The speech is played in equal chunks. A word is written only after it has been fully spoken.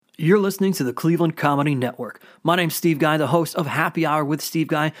You're listening to the Cleveland Comedy Network. My name's Steve Guy, the host of Happy Hour with Steve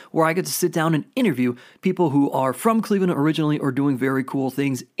Guy, where I get to sit down and interview people who are from Cleveland originally or doing very cool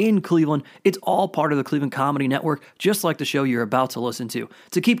things in Cleveland. It's all part of the Cleveland Comedy Network, just like the show you're about to listen to.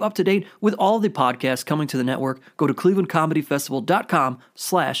 To keep up to date with all the podcasts coming to the network, go to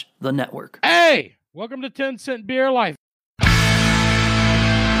clevelandcomedyfestival.com/the network. Hey, welcome to 10 Cent Beer Life.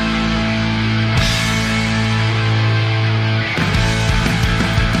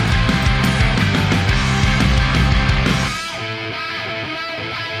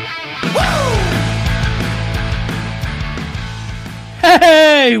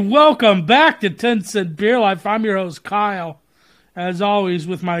 Hey, welcome back to 10 Cent Beer Life. I'm your host, Kyle, as always,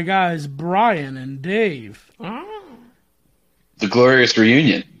 with my guys, Brian and Dave. The glorious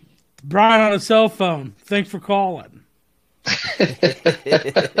reunion. Brian on a cell phone. Thanks for calling.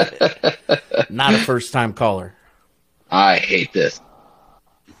 Not a first-time caller. I hate this.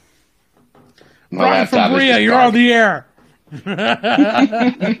 My Brian from Bria, you're on the air.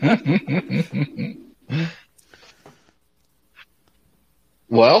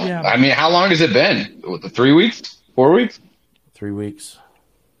 Well, Yeah. I mean, how long has it been? 3 weeks? 4 weeks? 3 weeks.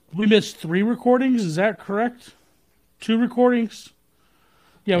 We missed 3 recordings, is that correct? 2 recordings?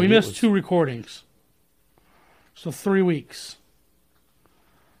 Yeah, we Maybe it missed was- 2 recordings. So 3 weeks.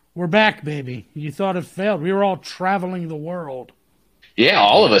 We're back, baby. You thought it failed. We were all traveling the world. Yeah,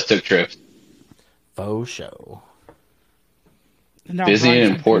 all of us took trips. Faux show. And now Busy Brian's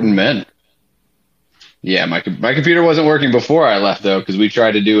and important men. Yeah, my computer wasn't working before I left, though, because we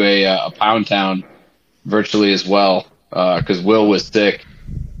tried to do a Pound Town virtually as well, because Will was sick.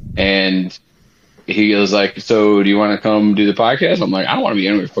 And he was like, so do you want to come do the podcast? I'm like, I don't want to be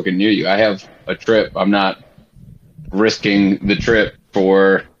anywhere fucking near you. I have a trip. I'm not risking the trip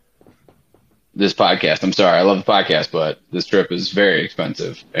for this podcast. I'm sorry. I love the podcast, but this trip is very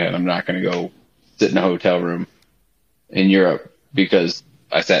expensive, and I'm not going to go sit in a hotel room in Europe because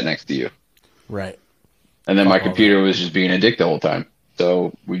I sat next to you. Right. And then my computer was just being a dick the whole time.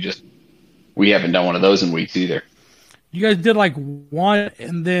 So we haven't done one of those in weeks either. You guys did like one,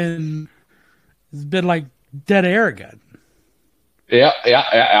 and then it's been like dead air again. Yeah.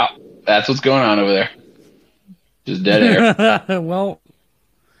 That's what's going on over there. Just dead air. Well,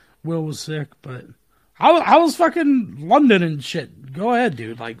 Will was sick, but how was fucking London and shit? Go ahead,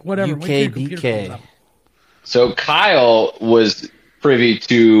 dude. Like, whatever. Wait till your computer comes UKBK. up. So Kyle was privy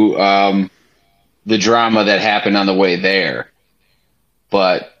to the drama that happened on the way there.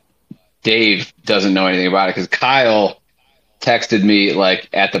 But Dave doesn't know anything about it because Kyle texted me like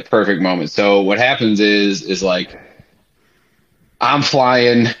at the perfect moment. So what happens is like I'm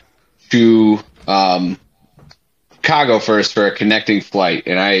flying to Chicago first for a connecting flight,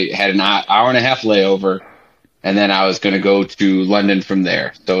 and I had an hour and a half layover, and then I was going to go to London from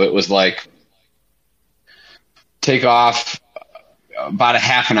there. So it was like take off about a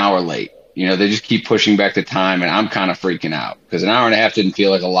half an hour late. You know, they just keep pushing back the time, and I'm kind of freaking out because an hour and a half didn't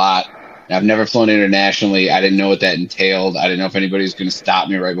feel like a lot. I've never flown internationally. I didn't know what that entailed. I didn't know if anybody was going to stop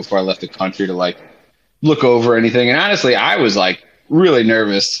me right before I left the country to like look over anything. And honestly, I was like really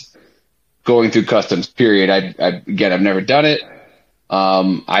nervous going through customs, period. Again, I've never done it.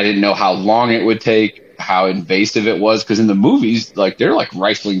 I didn't know how long it would take, how invasive it was, because in the movies, like they're like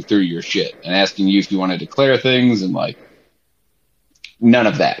rifling through your shit and asking you if you want to declare things, and like none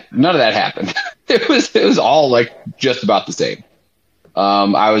of that happened. It was all like just about the same.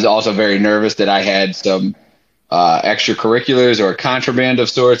 I was also very nervous that I had some extracurriculars or contraband of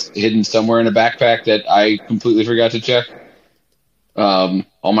sorts hidden somewhere in a backpack that I completely forgot to check.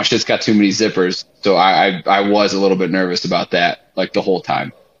 All my shit's got too many zippers, so I was a little bit nervous about that like the whole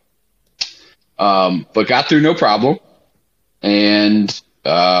time. But got through no problem. And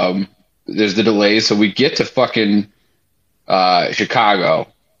there's the delays, so we get to fucking Chicago,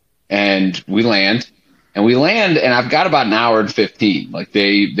 and we land, and I've got about an hour and 15. Like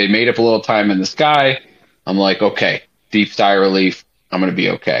they made up a little time in the sky. I'm like, okay, deep sigh of relief. I'm going to be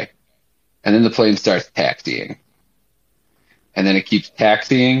okay. And then the plane starts taxiing, and then it keeps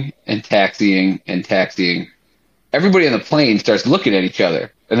taxiing and taxiing and taxiing. Everybody on the plane starts looking at each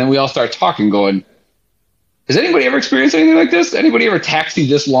other, and then we all start talking, going, has anybody ever experienced anything like this? Anybody ever taxied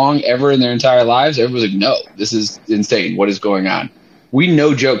this long ever in their entire lives? Everyone's like, no, this is insane. What is going on? We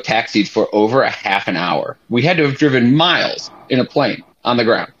no joke taxied for over a half an hour. We had to have driven miles in a plane on the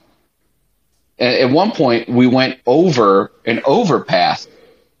ground. And at one point, we went over an overpass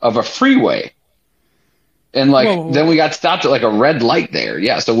of a freeway. And like, Whoa. Then we got stopped at like a red light there.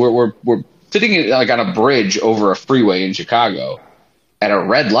 Yeah. So we're sitting like on a bridge over a freeway in Chicago at a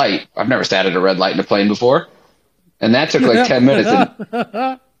red light. I've never sat at a red light in a plane before. And that took like 10 minutes.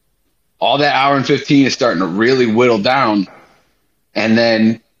 And all that hour and 15 is starting to really whittle down. And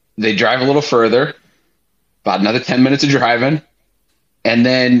then they drive a little further, about another 10 minutes of driving. And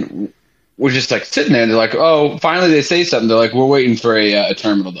then we're just like sitting there and they're like, oh, finally they say something. They're like, we're waiting for a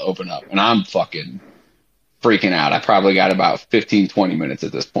terminal to open up. And I'm fucking freaking out. I probably got about 15, 20 minutes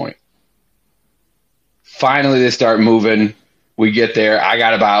at this point. Finally they start moving. We get there. I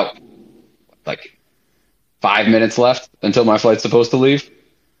got about like 5 minutes left until my flight's supposed to leave.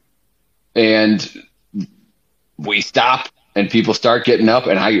 And we stop and people start getting up.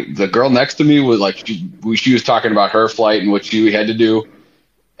 And the girl next to me was like, she was talking about her flight and what she had to do.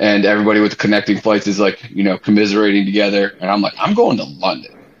 And everybody with the connecting flights is like, you know, commiserating together. And I'm like, I'm going to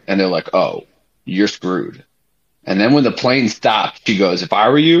London. And they're like, oh, you're screwed. And then when the plane stopped, she goes, if I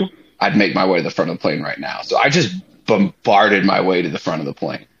were you, I'd make my way to the front of the plane right now. So I just bombarded my way to the front of the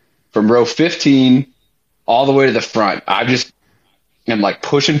plane. From row 15 all the way to the front. I'm like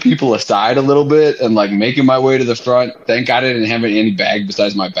pushing people aside a little bit and like making my way to the front. Thank God I didn't have any bag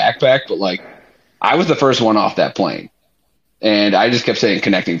besides my backpack, but like I was the first one off that plane. And I just kept saying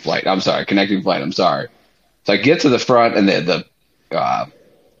connecting flight. I'm sorry. So I get to the front and they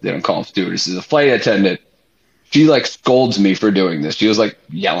don't call them stewardesses, the flight attendant. She like scolds me for doing this. She was like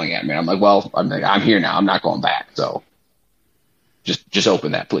yelling at me. I'm like, well, I'm here now. I'm not going back. So just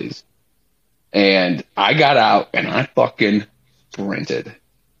open that, please. And I got out and I fucking sprinted.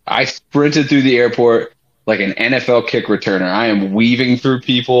 I sprinted through the airport like an NFL kick returner. I am weaving through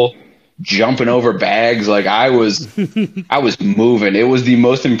people, jumping over bags. Like I was moving. It was the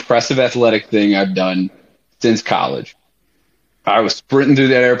most impressive athletic thing I've done since college. I was sprinting through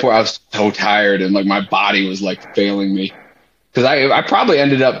that airport. I was so tired and like my body was like failing me because I probably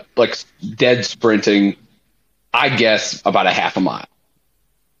ended up like dead sprinting, I guess, about a half a mile.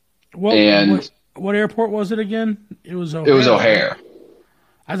 What airport was it again? It was O'Hare. It was O'Hare.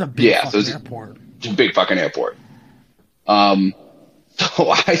 That's a big fucking airport. It's a big fucking airport. So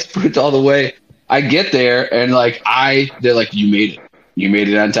I sprint all the way. I get there and like they're like, you made it. You made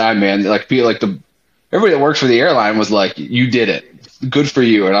it on time, man. Like people like everybody that works for the airline was like, you did it. Good for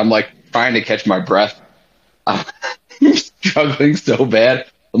you. And I'm like trying to catch my breath. I'm struggling so bad.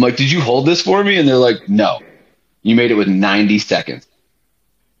 I'm like, did you hold this for me? And they're like, no, you made it with 90 seconds.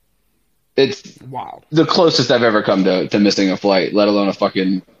 It's wow. The closest I've ever come to missing a flight, let alone a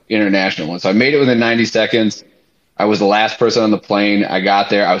fucking international one. So I made it within 90 seconds. I was the last person on the plane. I got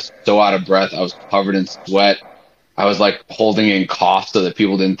there. I was so out of breath. I was covered in sweat. I was like holding in cough so that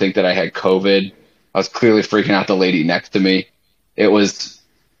people didn't think that I had COVID. I was clearly freaking out the lady next to me. It was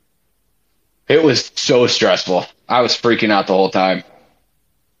so stressful. I was freaking out the whole time.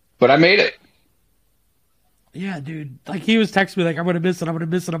 But I made it. Yeah, dude. Like he was texting me like, I'm going to miss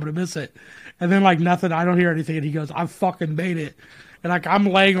it. And then like nothing, I don't hear anything. And he goes, I fucking made it. And like I'm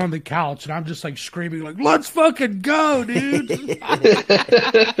laying on the couch and I'm just like screaming like, let's fucking go, dude.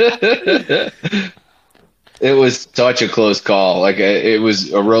 It was such a close call. Like it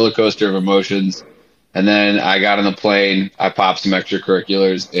was a roller coaster of emotions. And then I got on the plane, I popped some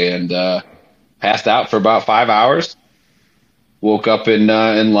extracurriculars and passed out for about 5 hours. Woke up in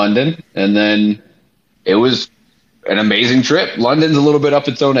London, and then it was an amazing trip. London's a little bit up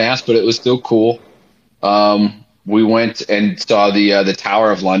its own ass, but it was still cool. We went and saw the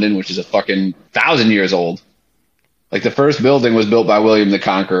Tower of London, which is a fucking 1,000 years old. Like the first building was built by William the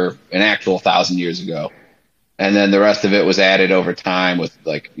Conqueror an actual 1,000 years ago. And then the rest of it was added over time with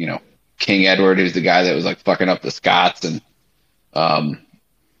like, you know, King Edward, who's the guy that was like fucking up the Scots. And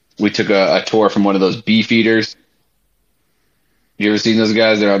we took a tour from one of those beef eaters. You ever seen those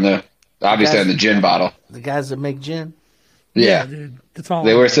guys? They're on the gin bottle. The guys that make gin? Yeah. Dude. It's all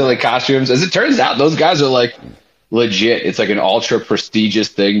they wear silly costumes. As it turns out, those guys are like legit. It's like an ultra prestigious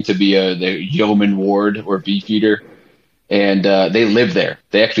thing to be the yeoman ward or beef eater. And they live there.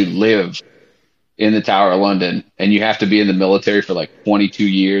 They actually live in the Tower of London. And you have to be in the military for like 22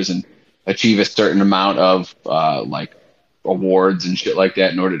 years and achieve a certain amount of like awards and shit like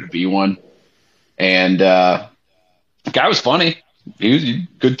that in order to be one. And the guy was funny. He was a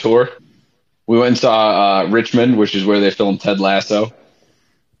good tour. We went and saw Richmond, which is where they filmed Ted Lasso.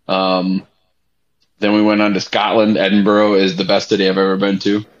 Then we went on to Scotland. Edinburgh is the best city I've ever been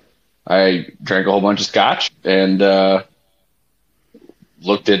to. I drank a whole bunch of scotch and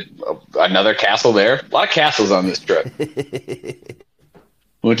looked at another castle there. A lot of castles on this trip.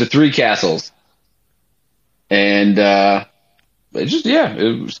 Went to 3 castles. And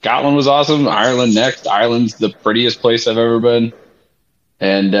Scotland was awesome. Ireland next. Ireland's the prettiest place I've ever been.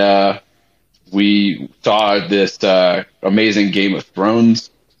 And we saw this amazing Game of Thrones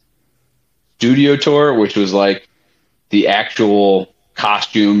studio tour, which was like the actual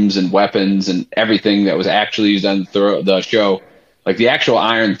costumes and weapons and everything that was actually used on the show. Like the actual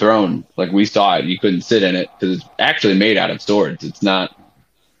Iron Throne, like we saw it, you couldn't sit in it because it's actually made out of swords. It's not,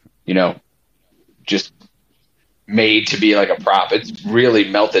 just made to be like a prop. It's really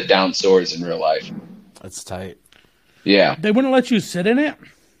melted down swords in real life. That's tight. Yeah. They wouldn't let you sit in it?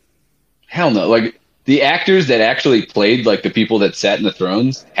 Hell no. Like the actors that actually played like the people that sat in the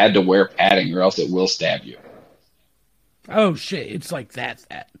thrones had to wear padding or else it will stab you. Oh shit! It's like that.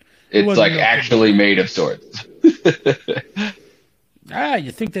 It's like actually made of swords.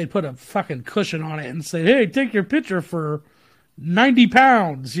 You think they'd put a fucking cushion on it and say, "Hey, take your picture for 90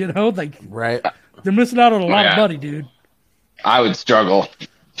 pounds." Like Right. they're missing out on a lot of money, dude. I would struggle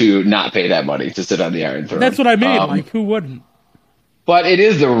to not pay that money to sit on the Iron Throne. That's what I mean. Like, who wouldn't? But it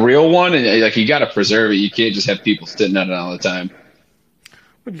is the real one, and like you got to preserve it. You can't just have people sitting on it all the time.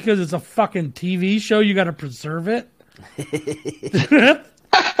 Because it's a fucking TV show, you got to preserve it.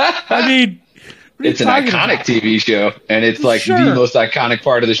 I mean, it's an iconic TV show, and it's like the most iconic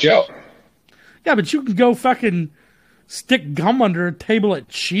part of the show. Yeah, but you can go fucking stick gum under a table at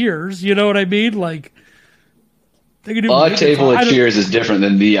Cheers. You know what I mean? Like, they can do a table at Cheers is different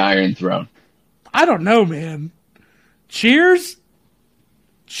than the Iron Throne. I don't know, man. Cheers,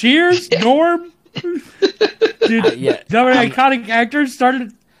 Norm. Dude, yeah, iconic actors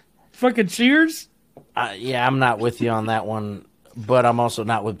started fucking Cheers. Yeah, I'm not with you on that one, but I'm also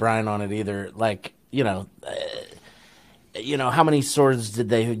not with Brian on it either. Like, how many swords did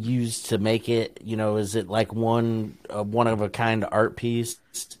they use to make it? Is it like one of a kind art piece?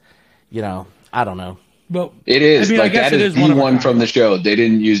 I don't know. Well, it is. I guess that is the one from the show. They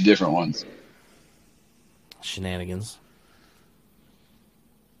didn't use different ones. Shenanigans.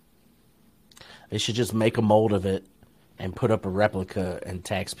 They should just make a mold of it and put up a replica and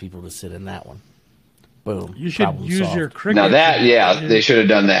tax people to sit in that one. Boom. You should use your cricket. Now they should have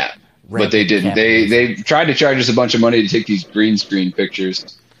done that. But they didn't. They tried to charge us a bunch of money to take these green screen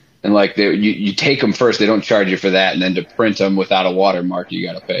pictures. And like you take them first, they don't charge you for that, and then to print them without a watermark, you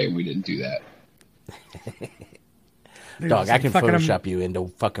got to pay. And we didn't do that. Dog, I can Photoshop you into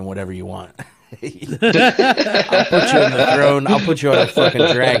fucking whatever you want. I'll put you in the throne. I'll put you on a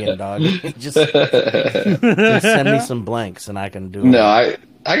fucking dragon, dog. Just send me some blanks, and I can do it. No,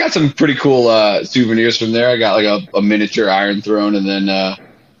 I got some pretty cool souvenirs from there. I got like a miniature Iron Throne, and then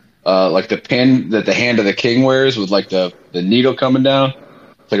like the pin that the Hand of the King wears with like the needle coming down.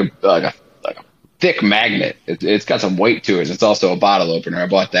 It's like a thick magnet. It's got some weight to it. It's also a bottle opener. I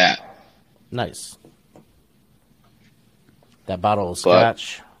bought that. Nice. That bottle of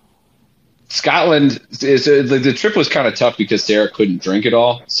scotch. Scotland the trip was kind of tough because Sarah couldn't drink it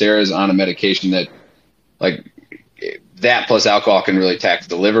all. Sarah's on a medication that, like, that plus alcohol can really tax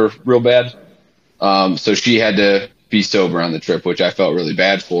the liver real bad. So she had to be sober on the trip, which I felt really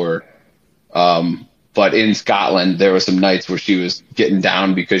bad for her. But in Scotland, there were some nights where she was getting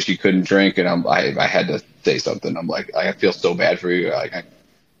down because she couldn't drink, and I had to say something. I'm like, I feel so bad for you. Like,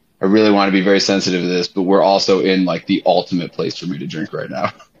 I really want to be very sensitive to this, but we're also in like the ultimate place for me to drink right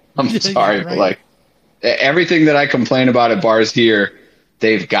now. I'm sorry, yeah, right. But like everything that I complain about at bars here,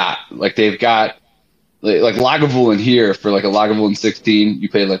 they've got like Lagavulin here for like a Lagavulin 16, you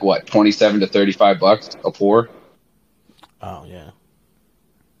pay like what, $27 to $35 a pour. Oh yeah.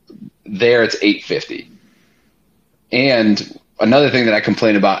 There it's $8.50. And another thing that I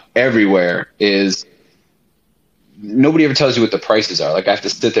complain about everywhere is nobody ever tells you what the prices are. Like I have to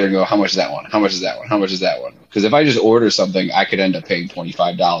sit there and go, how much is that one? How much is that one? How much is that one? Because if I just order something, I could end up paying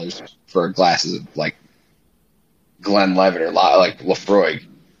 $25 for glasses of like Glenlivet or like Lafroig.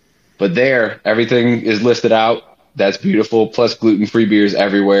 But there, everything is listed out. That's beautiful. Plus gluten-free beers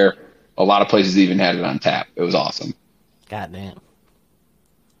everywhere. A lot of places even had it on tap. It was awesome. Goddamn.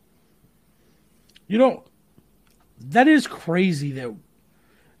 That is crazy that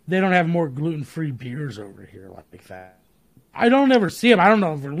they don't have more gluten-free beers over here like that. I don't ever see them. I don't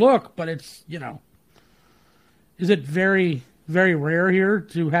know if they look, but it's, is it very, very rare here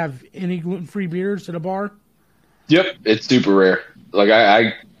to have any gluten-free beers at a bar? Yep, it's super rare. Like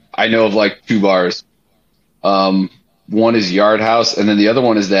I know of like two bars. One is Yard House, and then the other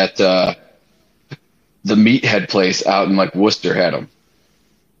one is that the Meathead place out in like Worcester had them.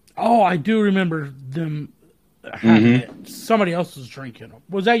 Oh, I do remember them. Somebody else was drinking them.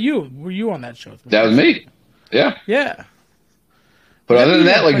 Was that you? Were you on that show? That was me. Yeah. Yeah. But other than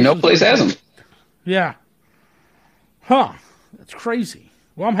that, like no place has them. Yeah. Huh. That's crazy.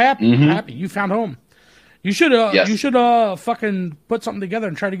 Well, I'm happy. I'm happy you found home. You should yes. You should fucking put something together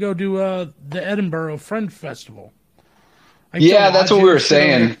and try to go do the Edinburgh Friend Festival. Like, yeah, that's what we were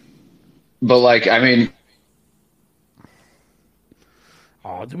saying. But like, I mean,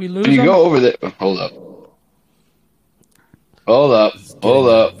 Oh, did we lose When you him? go over there, hold up.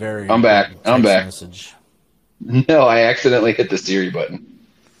 Very I'm back. text message. No, I accidentally hit the Siri button.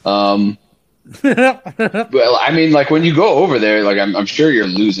 Well, I mean, like when you go over there, like I'm sure you're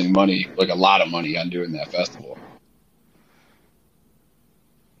losing money, like a lot of money on doing that festival.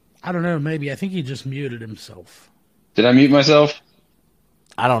 I don't know. Maybe I think he just muted himself. Did I mute myself?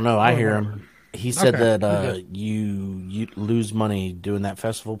 I don't know. I hear him. He said Okay, that you lose money doing that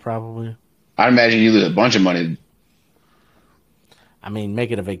festival, probably. I imagine you lose a bunch of money. I mean,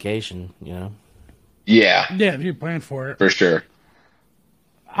 make it a vacation, you know? Yeah, Yeah, if you plan for it. for sure.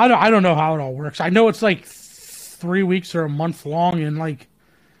 I don't know how it all works. I know it's like 3 weeks or a month long, and like,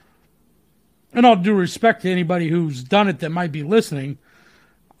 in all due respect to anybody who's done it that might be listening,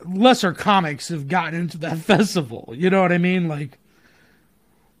 lesser comics have gotten into that festival. You know what I mean? Like,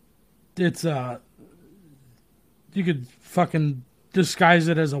 it's you could fucking disguise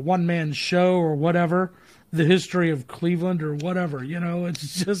it as a one-man show or whatever, the history of Cleveland or whatever. You know,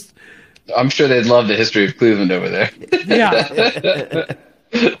 it's just. I'm sure they'd love the history of Cleveland over there. Yeah.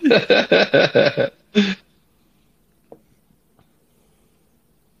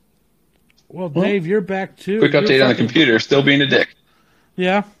 Well, Dave, you're back too. Quick update on the computer, still being a dick.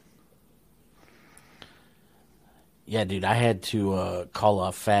 Yeah. Yeah, dude, I had to call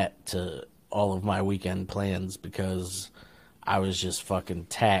off fat to all of my weekend plans because I was just fucking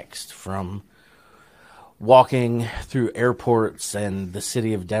taxed from walking through airports and the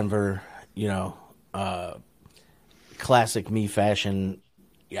city of Denver, you know, classic me fashion.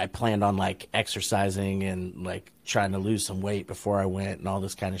 I planned on like exercising and like trying to lose some weight before I went and all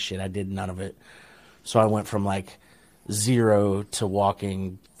this kind of shit. I did none of it. So I went from like 0 to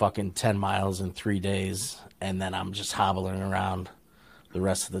walking fucking 10 miles in 3 days. And then I'm just hobbling around the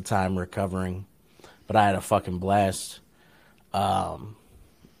rest of the time recovering. But I had a fucking blast. I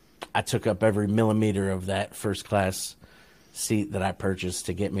took up every millimeter of that first class seat that I purchased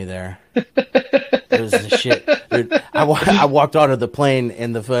to get me there. It was the shit. Dude, I walked onto the plane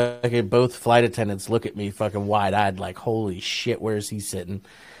and the fucking both flight attendants look at me fucking wide eyed like, holy shit, where's he sitting?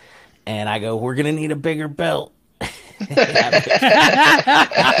 And I go, we're gonna need a bigger belt.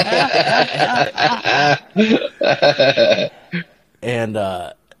 And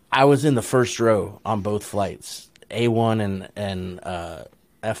I was in the first row on both flights, A1 and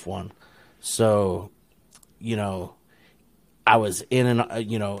F1. So, you know, I was in and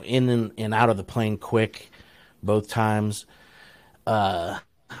out of the plane quick both times. I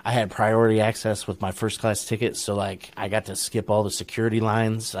had priority access with my first class ticket, so like I got to skip all the security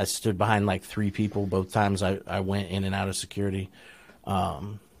lines. I stood behind like 3 people both times I went in and out of security.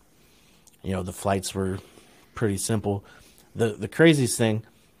 You know, the flights were pretty simple. The craziest thing,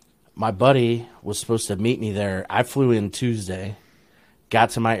 my buddy was supposed to meet me there. I flew in Tuesday,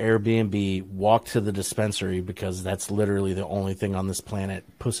 got to my Airbnb, walked to the dispensary because that's literally the only thing on this planet.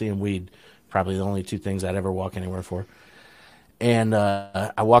 Pussy and weed, probably the only 2 things I'd ever walk anywhere for. And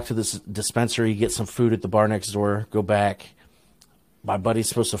I walk to this dispensary, get some food at the bar next door, go back. My buddy's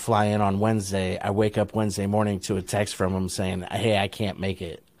supposed to fly in on Wednesday. I wake up Wednesday morning to a text from him saying, hey, I can't make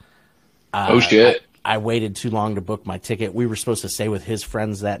it. Oh, shit. I waited too long to book my ticket. We were supposed to stay with his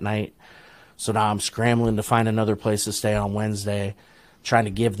friends that night. So now I'm scrambling to find another place to stay on Wednesday, trying to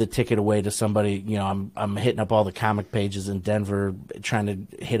give the ticket away to somebody. You know, I'm hitting up all the comic pages in Denver, trying to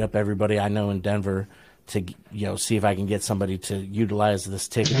hit up everybody I know in Denver to, you know, see if I can get somebody to utilize this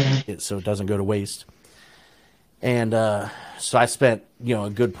ticket so it doesn't go to waste. And so I spent, you know,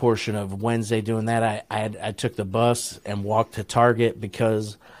 a good portion of Wednesday doing that. I took the bus and walked to Target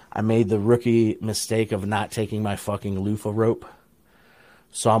because I made the rookie mistake of not taking my fucking loofah rope.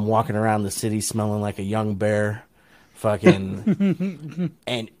 So I'm walking around the city smelling like a young bear, fucking,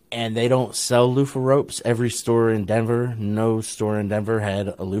 and they don't sell loofah ropes. Every store in Denver, no store in Denver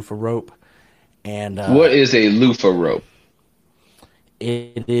had a loofah rope. And what is a loofah rope?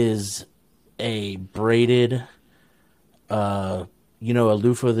 It is a braided, you know, a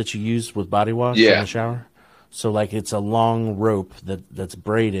loofah that you use with body wash in the shower. So like it's a long rope that's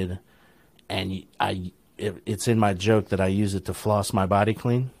braided, and it's in my joke that I use it to floss my body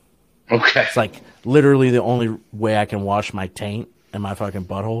clean. Okay. It's like literally the only way I can wash my taint and my fucking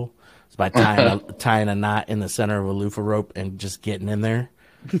butthole is by tying a knot in the center of a loofah rope and just getting in there.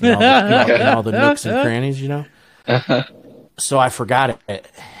 In all the nooks and crannies, you know? So I forgot it,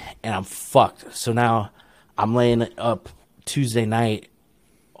 and I'm fucked. So now I'm laying up Tuesday night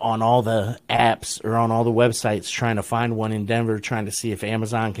on all the apps or on all the websites trying to find one in Denver, trying to see if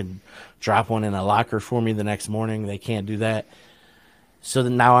Amazon can drop one in a locker for me the next morning. They can't do that. So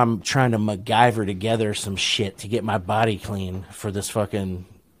then now I'm trying to MacGyver together some shit to get my body clean for this fucking.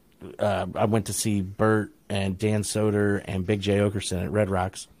 I went to see Bert and Dan Soder and Big J Okerson at Red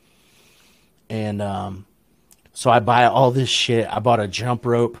Rocks, and so I buy all this shit. I bought a jump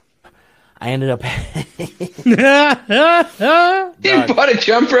rope. I ended up. You bought a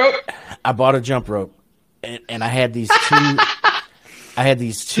jump rope? I bought a jump rope, and I had these two. I had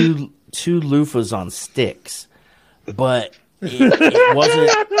these two loofahs on sticks, but it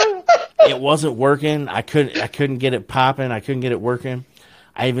wasn't working. I couldn't get it popping. I couldn't get it working.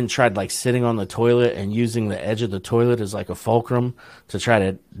 I even tried like sitting on the toilet and using the edge of the toilet as like a fulcrum to try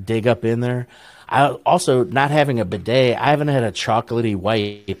to dig up in there. I also, not having a bidet, I haven't had a chocolatey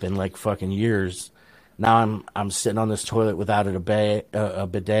wipe in like fucking years. Now I'm sitting on this toilet without a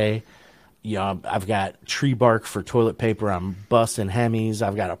bidet. You know, I've got tree bark for toilet paper. I'm busting Hemis.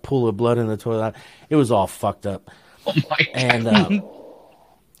 I've got a pool of blood in the toilet. It was all fucked up. Oh my God. And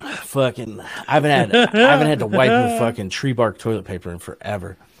fucking, I haven't had to wipe with fucking tree bark toilet paper in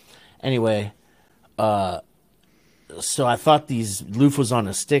forever. Anyway, so I thought these loofahs on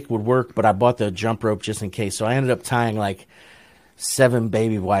a stick would work, but I bought the jump rope just in case. So I ended up tying like 7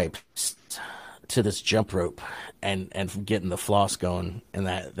 baby wipes to this jump rope and getting the floss going, and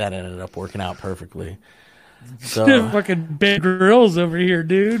that ended up working out perfectly. So fucking big grills over here,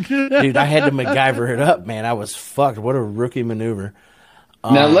 dude. Dude, I had to MacGyver it up, man. I was fucked. What a rookie maneuver.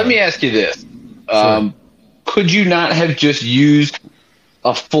 Now let me ask you this: Sure. could you not have just used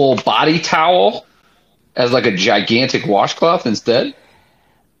a full body towel as like a gigantic washcloth instead?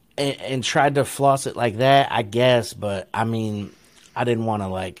 And tried to floss it like that, I guess, but I mean, I didn't want to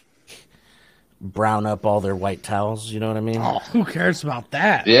like brown up all their white towels, you know what I mean? Oh, who cares about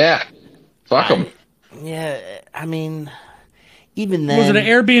that? Yeah, fuck them. Yeah, I mean, even then, Was it an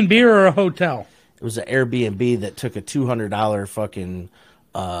Airbnb or a hotel? it was an Airbnb that took a $200 fucking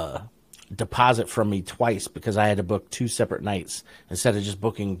deposit from me twice because I had to book 2 separate nights instead of just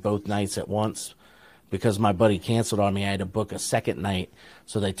booking both nights at once. Because my buddy canceled on me, I had to book a second night,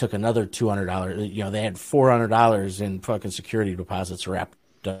 so they took another $200. You know, they had $400 in fucking security deposits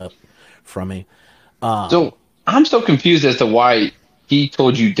wrapped up from me. So I'm so confused as to why he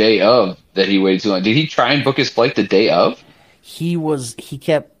told you day of that he waited too long. Did he try and book his flight the day of? He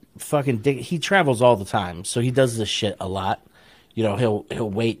kept fucking he travels all the time, so he does this shit a lot. You know, he'll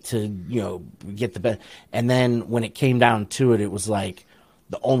wait to, you know, get the bed, and then when it came down to it, it was like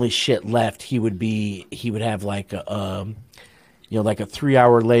the only shit left. He would have like a you know, like a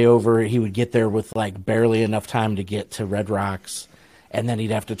 3-hour layover. He would get there with like barely enough time to get to Red Rocks, and then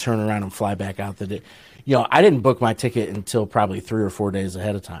he'd have to turn around and fly back out the day. You know, I didn't book my ticket until probably 3 or 4 days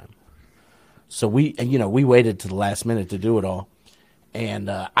ahead of time. So we waited to the last minute to do it all. And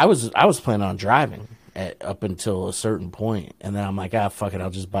I was planning on driving up until a certain point. And then I'm like, fuck it. I'll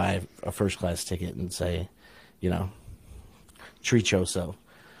just buy a first class ticket and say, you know, treat yourself.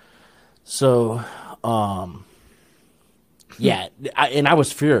 So, yeah. I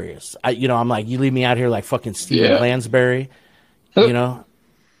was furious. I'm like, you leave me out here like fucking Steven Glansberry, you know?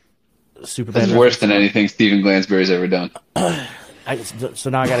 Super bad. That's worse than anything Stephen Glansberry's ever done. So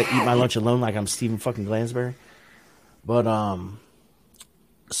now I got to eat my lunch alone like I'm Stephen fucking Glansberry. But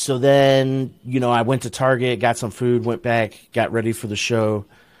so then, you know, I went to Target, got some food, went back, got ready for the show,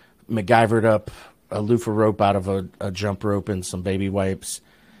 MacGyvered up a loofah rope out of a jump rope and some baby wipes.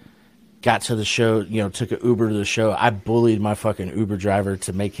 Got to the show, you know, took an Uber to the show. I bullied my fucking Uber driver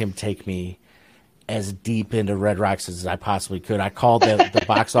to make him take me as deep into Red Rocks as I possibly could. I called the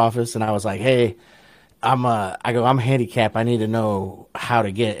box office and I was like, hey, I'm handicapped. I need to know how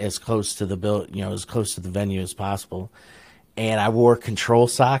to get as close to the as close to the venue as possible. And I wore control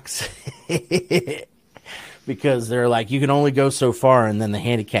socks because they're like, you can only go so far and then the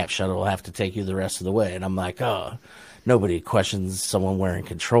handicap shuttle will have to take you the rest of the way. And I'm like, oh, nobody questions someone wearing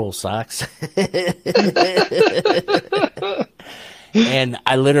control socks. And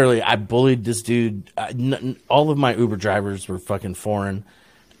I bullied this dude. All of my Uber drivers were fucking foreign.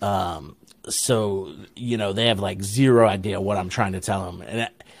 So, you know, they have like zero idea what I'm trying to tell them. And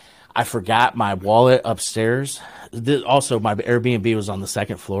I forgot my wallet upstairs. Also, my Airbnb was on the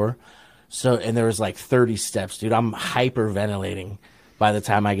second floor. So, and there was like 30 steps, dude. I'm hyperventilating by the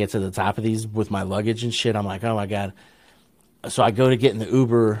time I get to the top of these with my luggage and shit. I'm like, oh my God. So I go to get in the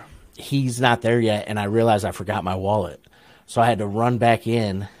Uber. He's not there yet. And I realize I forgot my wallet. So I had to run back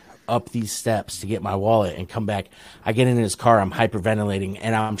in up these steps to get my wallet and come back. I get in his car. I'm hyperventilating,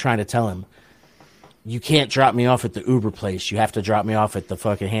 and I'm trying to tell him, you can't drop me off at the Uber place. You have to drop me off at the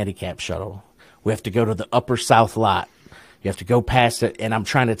fucking handicap shuttle. We have to go to the upper south lot. You have to go past it. And I'm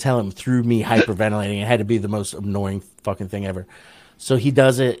trying to tell him through me hyperventilating. It had to be the most annoying fucking thing ever. So he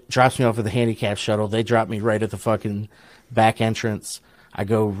does it, drops me off at the handicap shuttle. They drop me right at the fucking back entrance. I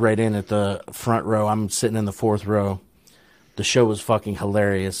go right in at the front row. I'm sitting in the 4th row. The show was fucking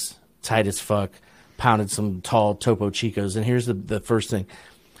hilarious, tight as fuck. Pounded some tall Topo Chicos. And here's the first thing.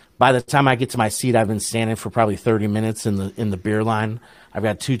 By the time I get to my seat, I've been standing for probably 30 minutes in the beer line. I've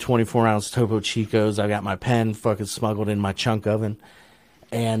got 2 24-ounce Topo Chicos. I've got my pen fucking smuggled in my chunk oven.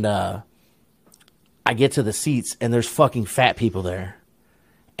 And I get to the seats, and there's fucking fat people there.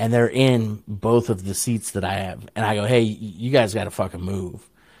 And they're in both of the seats that I have. And I go, hey, you guys got to fucking move.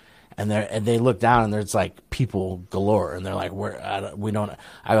 And they look down, and there's like people galore. And they're like, we don't.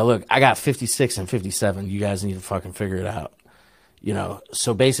 I go, look, I got 56 and 57. You guys need to fucking figure it out. You know,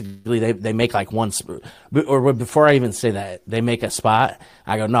 so basically they make like one, or before I even say that, they make a spot.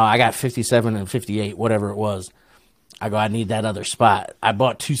 I go, no, I got 57 and 58, whatever it was. I go, I need that other spot. I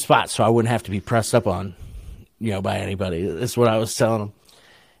bought 2 spots so I wouldn't have to be pressed up on, you know, by anybody. That's what I was telling them.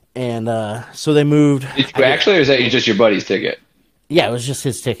 And so they moved. Did you actually, or is that just your buddy's ticket? Yeah, it was just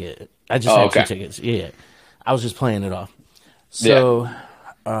his ticket. I just had 2 tickets. Yeah, I was just playing it off. So,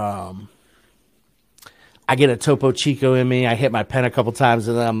 I get a Topo Chico in me. I hit my pen a couple times,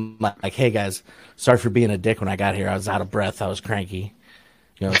 and then I'm like, hey, guys, sorry for being a dick when I got here. I was out of breath. I was cranky.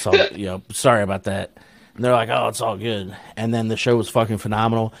 You know, it's all, you know, sorry about that. And they're like, oh, it's all good. And then the show was fucking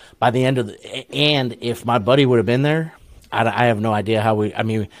phenomenal. By the end of and if my buddy would have been there, I have no idea how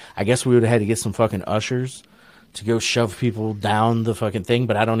I guess we would have had to get some fucking ushers to go shove people down the fucking thing,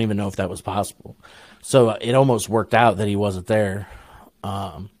 but I don't even know if that was possible. So it almost worked out that he wasn't there.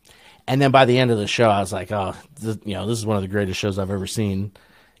 And then by the end of the show, I was like, oh, this is one of the greatest shows I've ever seen.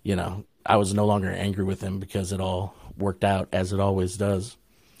 You know, I was no longer angry with him because it all worked out as it always does.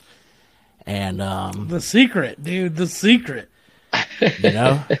 And the secret, dude, the secret. You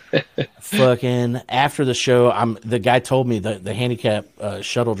know, fucking after the show, the guy told me, the handicap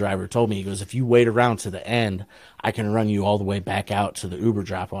shuttle driver told me, he goes, if you wait around to the end, I can run you all the way back out to the Uber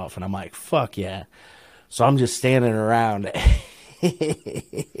drop off. And I'm like, fuck yeah. So I'm just standing around.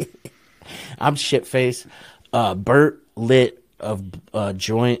 I'm shit faced. Bert lit a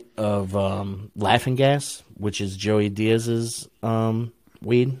joint of laughing gas, which is Joey Diaz's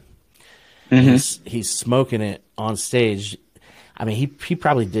weed. Mm-hmm. He's smoking it on stage. I mean, he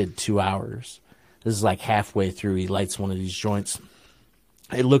probably did 2 hours. This is like halfway through. He lights one of these joints.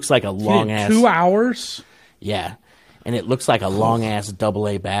 It looks like a long ass 2 hours. Yeah, and it looks like a long ass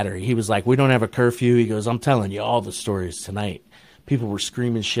AA battery. He was like, "We don't have a curfew." He goes, "I'm telling you all the stories tonight." People were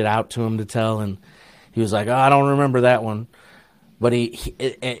screaming shit out to him to tell, and he was like, "Oh, I don't remember that one." But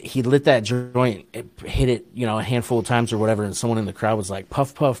he lit that joint, hit it, you know, a handful of times or whatever, and someone in the crowd was like,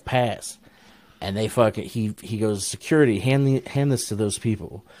 "Puff, puff, pass." And they fucking, he goes, "Security, hand this to those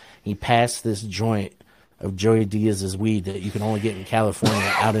people." He passed this joint of Joey Diaz's weed that you can only get in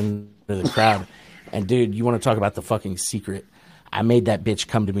California out into the crowd. And dude, you want to talk about the fucking secret? I made that bitch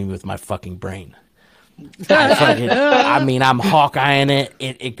come to me with my fucking brain. I mean, I'm Hawkeyeing it.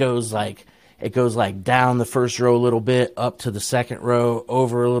 It goes like down the first row a little bit, up to the second row,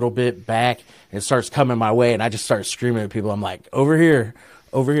 over a little bit, back, and it starts coming my way, and I just start screaming at people. I'm like, over here,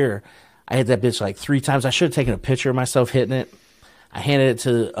 over here. I hit that bitch like 3 times. I should have taken a picture of myself hitting it. I handed it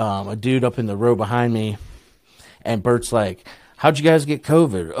to a dude up in the row behind me, and Bert's like, "How'd you guys get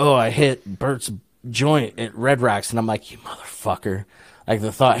COVID?" "Oh, I hit Bert's joint at Red Rocks." And I'm like, "You motherfucker." Like,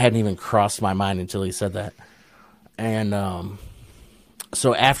 the thought hadn't even crossed my mind until he said that. And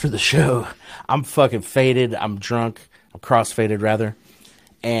so after the show, I'm fucking faded. I'm drunk. I'm cross-faded, rather.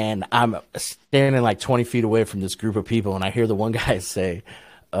 And I'm standing like 20 feet away from this group of people, and I hear the one guy say,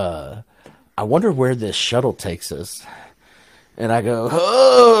 "I wonder where this shuttle takes us." And I go,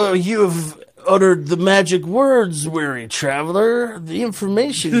 "Oh, you have uttered the magic words, weary traveler. The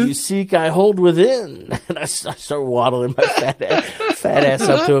information you seek I hold within." And I start waddling my fat ass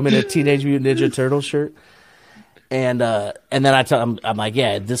up to him in a Teenage Mutant Ninja Turtle shirt. And then I tell him, I'm like,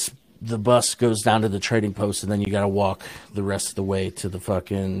 "Yeah, the bus goes down to the trading post, and then you got to walk the rest of the way to the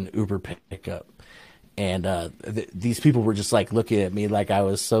fucking Uber pickup." And these people were just like looking at me like I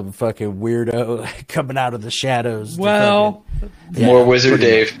was some fucking weirdo coming out of the shadows. Well, more Wizard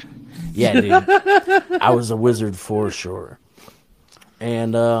Dave. Much. Yeah, dude. I was a wizard for sure.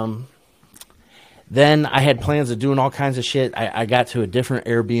 And then I had plans of doing all kinds of shit. I got to a different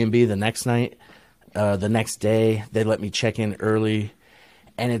Airbnb the next night. The next day, they let me check in early.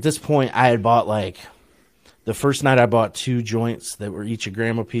 And at this point, I had bought the first night I bought 2 joints that were each a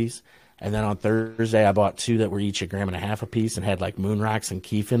gram a piece. And then on Thursday, I bought 2 that were each a gram and a half a piece and had like moon rocks and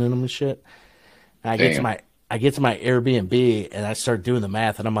keef in them and shit. And I get to my Airbnb and I start doing the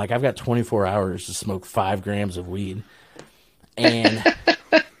math, and I'm like, I've got 24 hours to smoke 5 grams of weed. And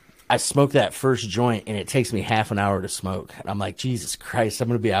I smoked that first joint, and it takes me half an hour to smoke. And I'm like, Jesus Christ, I'm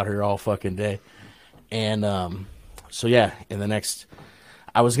going to be out here all fucking day. And so, yeah,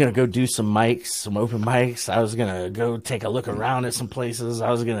 I was going to go do some mics, some open mics. I was going to go take a look around at some places. I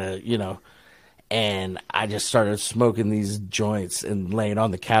was going to, and I just started smoking these joints and laying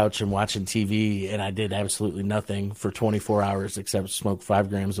on the couch and watching TV, and I did absolutely nothing for 24 hours except smoke 5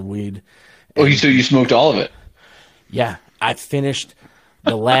 grams of weed. So you smoked all of it? Yeah, I finished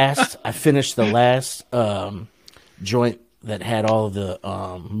the last joint that had all of the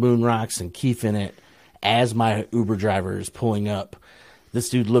moon rocks and keef in it as my Uber driver is pulling up. This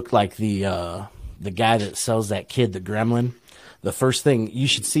dude looked like the guy that sells that kid the gremlin. The first thing, you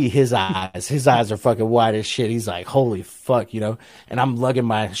should see his eyes. His eyes are fucking wide as shit. He's like, holy fuck, And I'm lugging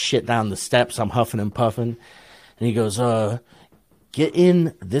my shit down the steps. I'm huffing and puffing. And he goes, get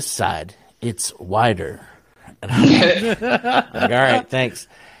in this side. It's wider. And I'm like, all right, thanks.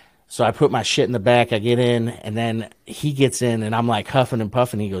 So I put my shit in the back. I get in, and then he gets in, and I'm like huffing and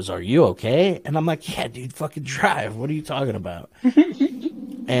puffing. He goes, are you okay? And I'm like, yeah, dude, fucking drive. What are you talking about?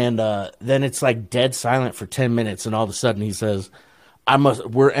 And then it's like dead silent for 10 minutes, and all of a sudden he says,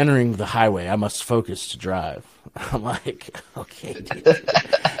 we're entering the highway. I must focus to drive. I'm like, okay, dude.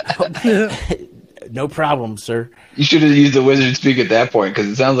 Okay. No problem, sir. You should have used the wizard speak at that point, because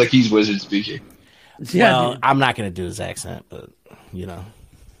it sounds like he's wizard speaking. Yeah, well, I'm not going to do his accent, but,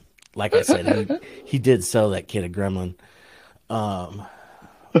 like I said, he did sell that kid a gremlin.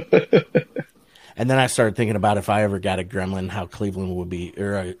 And then I started thinking about if I ever got a gremlin, how Cleveland would be,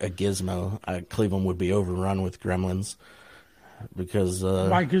 or a gizmo, Cleveland would be overrun with gremlins. Because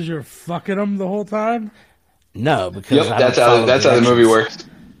why? Because you're fucking them the whole time? No, because that's how the movie works.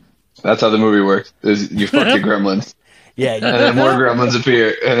 That's how the movie works. You fuck the gremlins. Yeah, and then more gremlins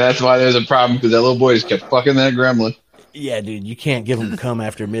appear, and that's why there's a problem, because that little boy just kept fucking that gremlin. Yeah, dude, you can't give him cum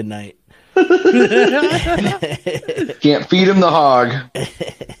after midnight. Can't feed him the hog.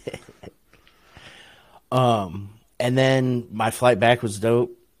 And then my flight back was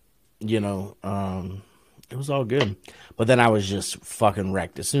dope. It was all good. But then I was just fucking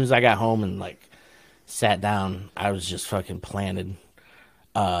wrecked. As soon as I got home and sat down, I was just fucking planted.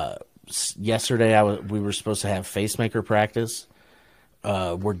 Yesterday we were supposed to have facemaker practice.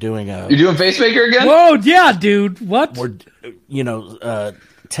 We're doing You're doing facemaker again? Whoa, yeah, dude. What? We're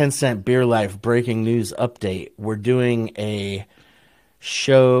 10 Cent Beer Life breaking news update. We're doing a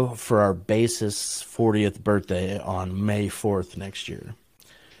show for our bassist's 40th birthday on May 4th next year.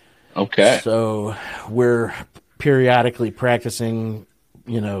 Okay. So we're periodically practicing,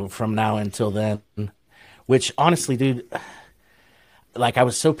 from now until then, which honestly, dude, I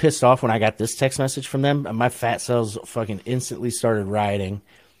was so pissed off when I got this text message from them. My fat cells fucking instantly started rioting.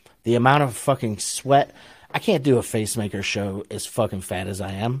 The amount of fucking sweat. I can't do a facemaker show as fucking fat as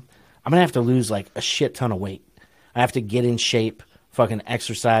I am. I'm going to have to lose a shit ton of weight. I have to get in shape, fucking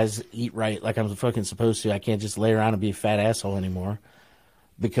exercise, eat right like I'm fucking supposed to. I can't just lay around and be a fat asshole anymore,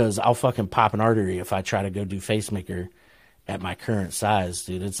 because I'll fucking pop an artery if I try to go do facemaker at my current size,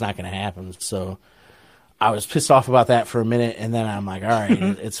 dude. It's not going to happen. So I was pissed off about that for a minute, and then I'm like, all right,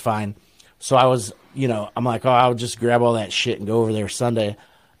 it's fine. So I was, I'm like, I'll just grab all that shit and go over there Sunday.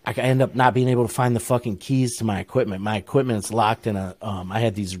 I end up not being able to find the fucking keys to my equipment. My equipment's locked in I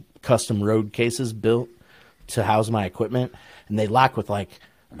had these custom road cases built to house my equipment, and they lock with a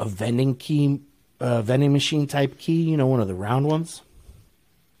vending machine type key, one of the round ones.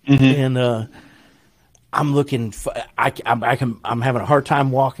 Mm-hmm. And I'm looking. I'm having a hard time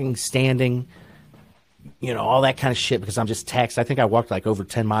walking, standing, all that kind of shit, because I'm just taxed. I think I walked over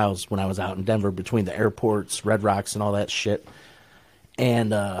 10 miles when I was out in Denver between the airports, Red Rocks, and all that shit.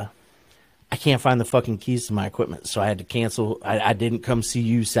 And I can't find the fucking keys to my equipment, so I had to cancel. I didn't come see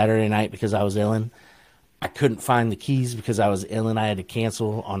you Saturday night because I was ill. I couldn't find the keys because I was ill, and I had to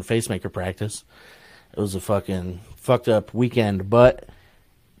cancel on facemaker practice. It was a fucking fucked up weekend, but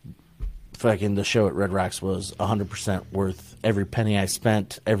fucking the show at Red Rocks was 100% worth every penny I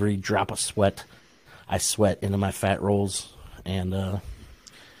spent, every drop of sweat I sweat into my fat rolls, and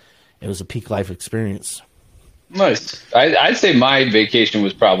it was a peak life experience. Nice. I'd say my vacation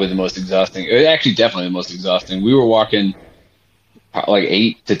was probably the most exhausting. It was actually definitely the most exhausting. We were walking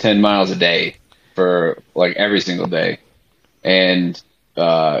 8 to 10 miles a day for every single day. And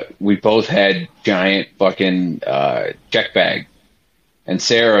we both had giant fucking check bag. And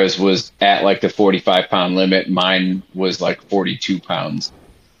Sarah's was at the 45-pound limit. Mine was 42 pounds.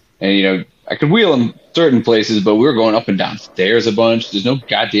 And, I could wheel them certain places, but we were going up and down stairs a bunch. There's no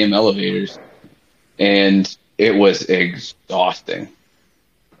goddamn elevators. And it was exhausting.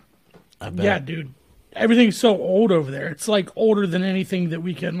 I bet. Yeah, dude. everything's so old over there. It's like older than anything that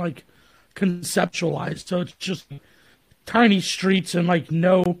we can like conceptualize. So it's just tiny streets and like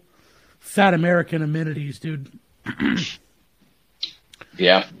no fat American amenities, dude.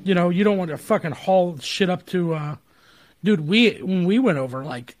 Yeah. You know, you don't want to fucking haul shit up to, dude, when we went over,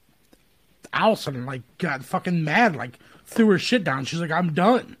 like, Allison, like, got fucking mad, like, threw her shit down. She's like, I'm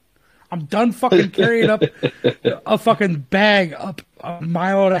done. I'm done fucking carrying up a fucking bag up a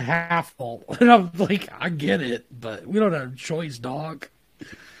mile and a half full. And I'm like, I get it, but we don't have a choice, dog.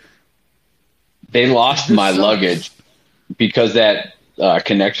 They lost my luggage because that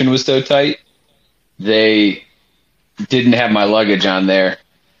connection was so tight. They didn't have my luggage on there,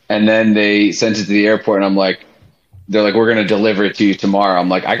 and then they sent it to the airport, and I'm like, they're like, we're going to deliver it to you tomorrow. I'm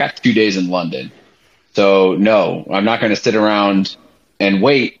like, I got 2 days in London, so no, I'm not going to sit around and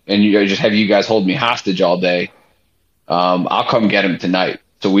wait and just have you guys hold me hostage all day. I'll come get him tonight.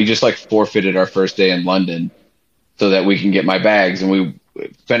 So we just like forfeited our first day in London so that we can get my bags, and we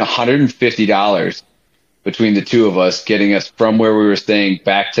spent $150 between the two of us getting us from where we were staying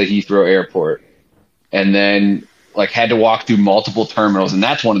back to Heathrow Airport, and then like had to walk through multiple terminals, and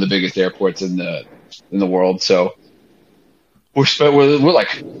that's one of the biggest airports in the world. So we're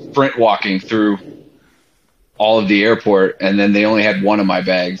like sprint walking through all of the airport, and then they only had one of my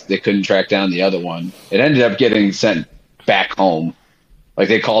bags. They couldn't track down the other one. It ended up getting sent back home. Like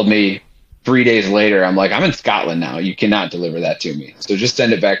they called me 3 days later. I'm like, I'm in Scotland now. You cannot deliver that to me. So just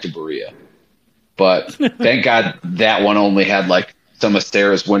send it back to Berea. But thank God that one only had like some of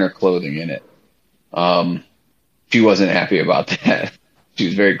Sarah's winter clothing in it. She wasn't happy about that. She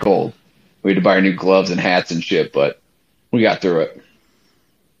was very cold. We had to buy her new gloves and hats and shit, but we got through it.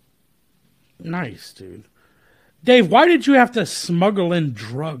 Nice, dude. Dave, why did you have to smuggle in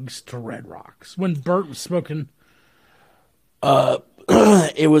drugs to Red Rocks when Bert was smoking?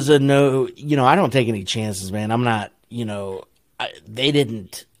 It was a no, I don't take any chances, man. I'm not, I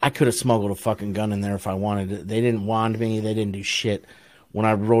could have smuggled a fucking gun in there if I wanted it. They didn't wand me. They didn't do shit. When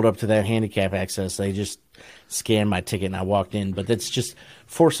I rolled up to that handicap access, they just scanned my ticket and I walked in. But that's just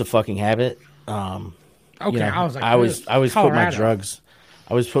force of fucking habit. Okay, I was like, I always put my drugs.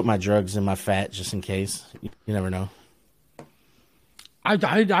 I always put my drugs in my fat just in case. You never know.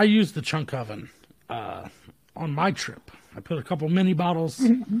 I used the chunk oven on my trip. I put a couple mini bottles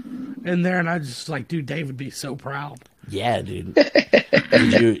in there, and I just like, dude, Dave would be so proud. Yeah, dude.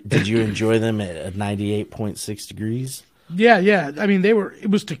 Did you enjoy them at 98.6 degrees? Yeah. I mean, it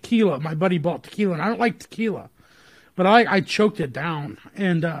was tequila. My buddy bought tequila, and I don't like tequila, but I choked it down.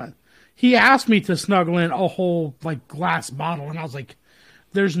 And he asked me to snuggle in a whole like glass bottle, and I was like,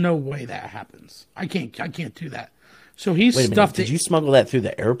 "There's no way that happens. I can't do that." So he stuffed it. Did you smuggle that through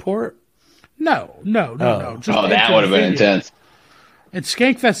the airport? No. Just that would have been intense. At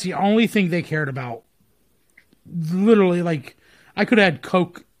Skankfest, the only thing they cared about, literally, like, I could have had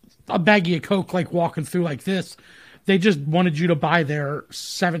Coke, a baggie of Coke, like, walking through like this. They just wanted you to buy their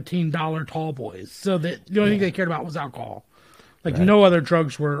 $17 tall boys. So that the only thing they cared about was alcohol. Like, no other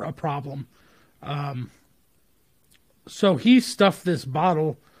drugs were a problem. So he stuffed this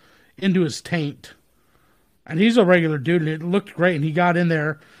bottle into his taint. And he's a regular dude, and it looked great. And he got in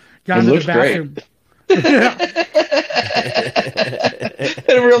there, got into the bathroom.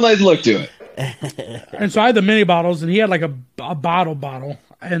 Had a real nice look to it. And so I had the mini bottles, and he had like a bottle.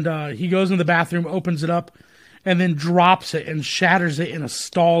 And he goes in the bathroom, opens it up, and then drops it and shatters it in a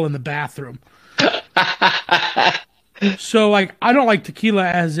stall in the bathroom. So, like, I don't like tequila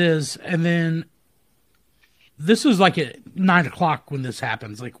as is. And then this is like at 9 o'clock when this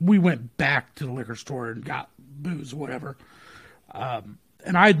happens. Like, we went back to the liquor store and got booze, whatever.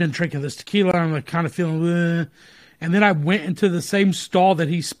 And I had been drinking this tequila, and I'm like kind of feeling, bleh. And then I went into the same stall that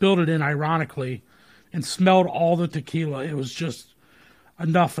he spilled it in, ironically, and smelled all the tequila. It was just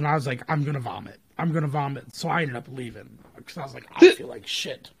enough, and I was like, I'm going to vomit. So I ended up leaving because I was like, I feel like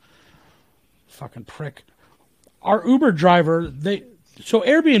shit. Fucking prick. Our Uber driver, so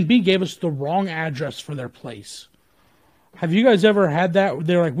Airbnb gave us the wrong address for their place. Have you guys ever had that?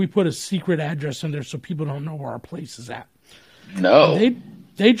 They're like, we put a secret address in there so people don't know where our place is at. No.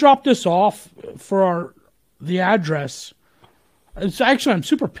 They dropped us off for the address. It's actually, I'm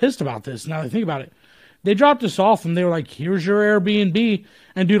super pissed about this now that I think about it. They dropped us off and they were like, here's your Airbnb.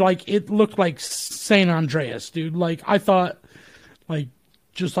 And dude, like, it looked like St. Andreas, dude. Like, I thought, like,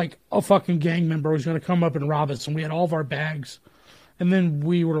 just like a fucking gang member was going to come up and rob us. And we had all of our bags. And then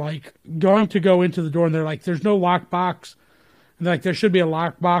we were like going to go into the door and they're like, there's no lockbox. And they're like, there should be a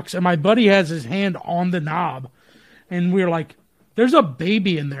lockbox. And my buddy has his hand on the knob. And we were like, there's a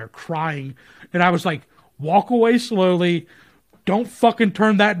baby in there crying. And I was like, walk away slowly, don't fucking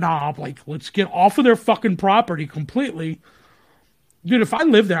turn that knob. Like, let's get off of their fucking property completely. Dude, if I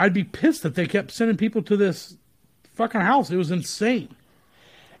lived there, I'd be pissed that they kept sending people to this fucking house. It was insane.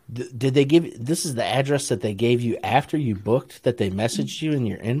 Did they give, this is the address that they gave you after you booked, that they messaged you in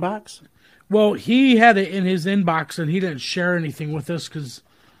your inbox? Well, he had it in his inbox, and he didn't share anything with us because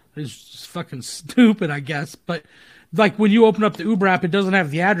it's fucking stupid, I guess. But, like, when you open up the Uber app, it doesn't have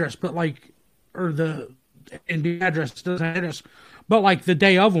the address, but, like, or the address doesn't have address. But, like, the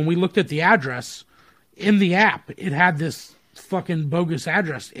day of, when we looked at the address in the app, it had this fucking bogus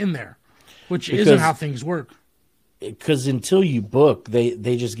address in there, which isn't how things work. Because until you book, they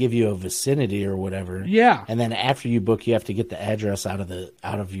just give you a vicinity or whatever. Yeah. And then after you book, you have to get the address out of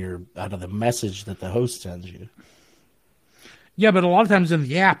the message that the host sends you. Yeah, but a lot of times in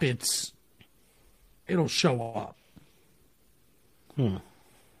the app, it'll show up.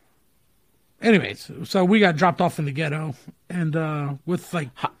 Anyways, so we got dropped off in the ghetto, and with like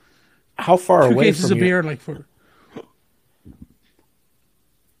how far two away cases from of beer, like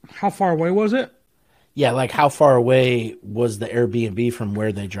how far away was it? Yeah, like how far away was the Airbnb from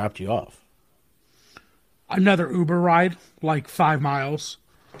where they dropped you off? Another Uber ride, like 5 miles.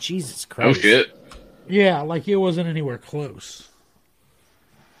 Jesus Christ. Oh, shit. Yeah, like it wasn't anywhere close.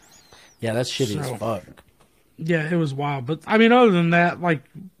 Yeah, that's shitty as fuck. Yeah, it was wild. But, I mean, other than that, like,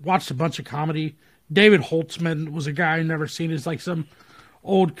 watched a bunch of comedy. David Holtzman was a guy I'd never seen. He's like some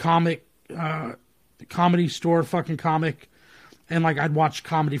old comedy store fucking comic. And, like, I'd watch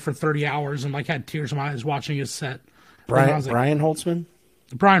comedy for 30 hours and, like, had tears in my eyes watching his set. Brian Holtzman?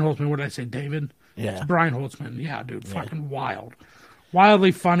 Brian Holtzman, what did I say, David? Yeah. It's Brian Holtzman. Yeah, dude, fucking wild.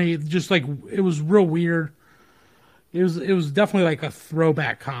 Wildly funny. Just, like, it was real weird. It was definitely, like, a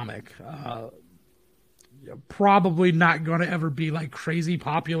throwback comic. Probably not going to ever be, like, crazy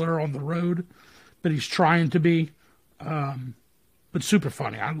popular on the road. But he's trying to be. But super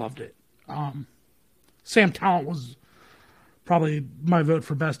funny. I loved it. Sam Talent was probably my vote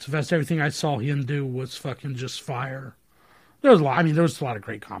for best of best. Everything I saw him do was fucking just fire. There was a lot. I mean, there was a lot of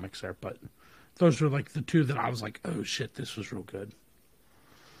great comics there, but those were like the two that I was like, oh shit, this was real good.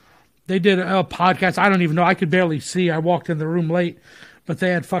 They did a podcast. I don't even know. I could barely see. I walked in the room late, but they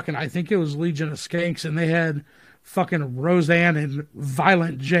had fucking, I think it was Legion of Skanks, and they had fucking Roseanne and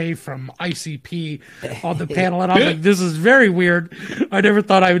Violent J from ICP on the panel. And I was like, this is very weird. I never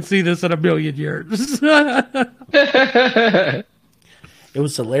thought I would see this in a million years. It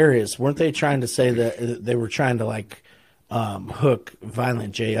was hilarious. Weren't they trying to say that they were trying to like hook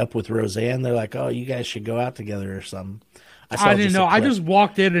Violent J up with Roseanne? They're like, oh, you guys should go out together or something. I didn't know. I just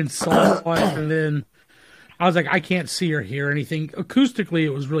walked in and saw it, and then I was like, I can't see or hear anything. Acoustically,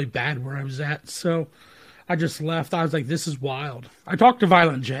 it was really bad where I was at, so I just left. I was like, this is wild. I talked to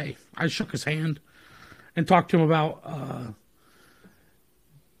Violent J. I shook his hand and talked to him about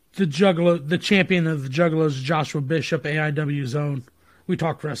the champion of the Juggalos, Joshua Bishop, AIW Zone. We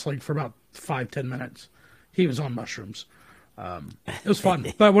talked wrestling for about 5-10 minutes. He was on mushrooms. It was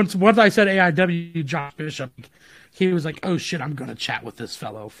fun. But once I said AIW, Josh Bishop, he was like, oh shit, I'm going to chat with this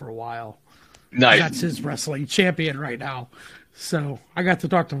fellow for a while. Nice. That's his wrestling champion right now. So I got to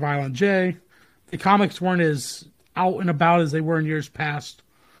talk to Violent J. The comics weren't as out and about as they were in years past.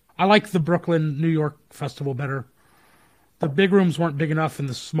 I like the Brooklyn, New York festival better. The big rooms weren't big enough, and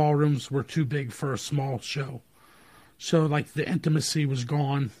the small rooms were too big for a small show. So, like, the intimacy was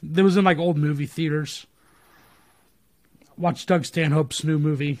gone. It was in, like, old movie theaters. Watched Doug Stanhope's new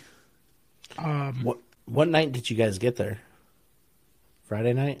movie. What night did you guys get there?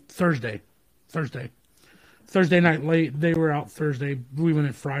 Friday night? Thursday night late. They were out Thursday. We went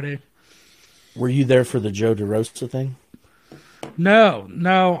in Friday. Were you there for the Joe DeRosa thing? No.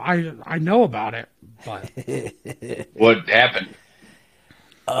 I know about it, but What happened?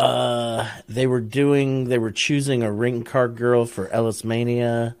 They were choosing a ring card girl for Ellis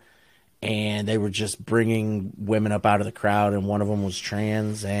Mania, and they were just bringing women up out of the crowd, and one of them was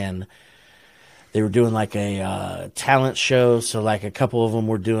trans, and they were doing like a talent show. So like a couple of them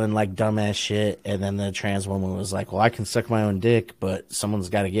were doing like dumbass shit, and then the trans woman was like, well, I can suck my own dick, but someone's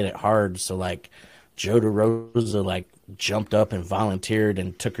got to get it hard. So like Joe DeRosa like jumped up and volunteered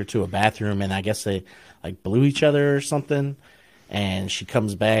and took her to a bathroom, and I guess they like blew each other or something. And she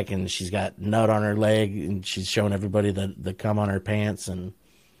comes back and she's got nut on her leg, and she's showing everybody the cum on her pants. And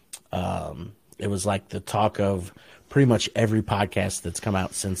it was like the talk of pretty much every podcast that's come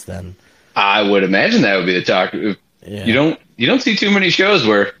out since then. I would imagine that would be the talk. Yeah. You don't see too many shows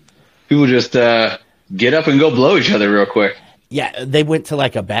where people just get up and go blow each other real quick. Yeah, they went to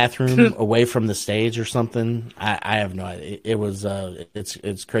like a bathroom away from the stage or something. I have no idea. It was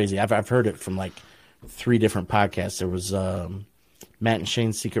it's crazy. I've heard it from like 3 different podcasts. There was Matt and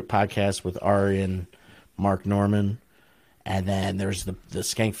Shane's Secret Podcast with Ari and Mark Norman. And then there's the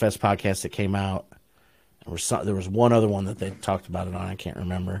Skankfest podcast that came out. There was one other one that they talked about it on. I can't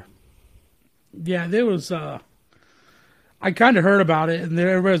remember. Yeah, there was. I kind of heard about it, and then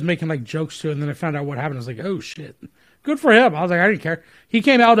everybody was making like jokes to it. And then I found out what happened. I was like, "Oh shit, good for him." I was like, I didn't care. He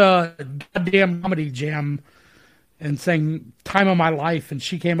came out a goddamn comedy jam and sang "Time of My Life," and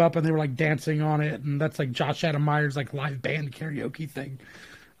she came up and they were like dancing on it, and that's like Josh Adam Meyer's like live band karaoke thing.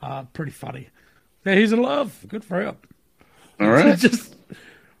 Pretty funny. Yeah, he's in love. Good for him. All right.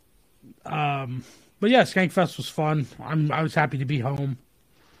 But yeah, Skankfest was fun. I was happy to be home.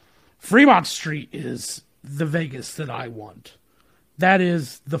 Fremont Street is the Vegas that I want. That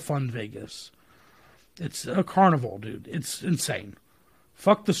is the fun Vegas. It's a carnival, dude. It's insane.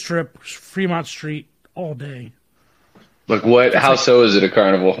 Fuck the Strip, Fremont Street all day. Look, what? How so is it a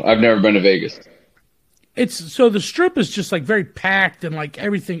carnival? I've never been to Vegas. So the Strip is just like very packed and like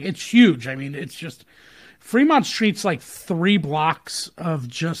everything. It's huge. I mean, it's just Fremont Street's like 3 blocks of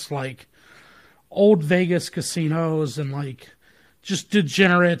just like old Vegas casinos and like just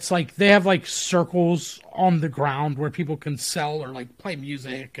degenerates. Like they have like circles on the ground where people can sell or like play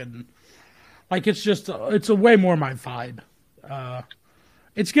music, and like it's a way more my vibe.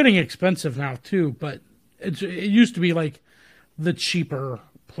 It's getting expensive now too, but it used to be like the cheaper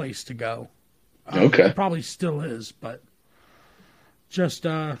place to go. Okay. It probably still is, but just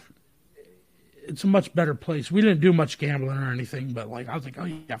it's a much better place. We didn't do much gambling or anything, but like I was like, oh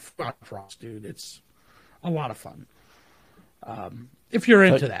yeah, Frost, dude, it's a lot of fun. If you're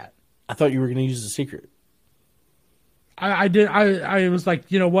into that. I thought you were going to use the secret. I did. I was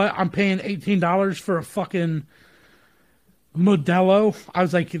like, you know what? I'm paying $18 for a fucking Modelo. I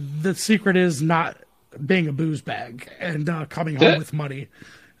was like, the secret is not being a booze bag and coming home with money.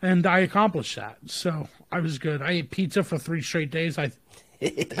 And I accomplished that. So I was good. I ate pizza for 3 straight days. I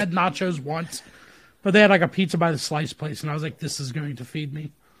had nachos once, but they had like a pizza by the slice place. And I was like, this is going to feed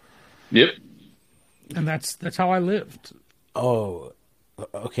me. Yep. And that's how I lived. Oh,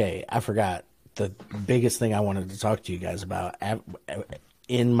 okay. I forgot. The biggest thing I wanted to talk to you guys about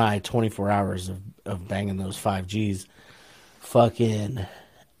in my 24 hours of banging those 5Gs,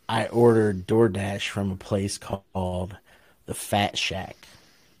 I ordered DoorDash from a place called the Fat Shack.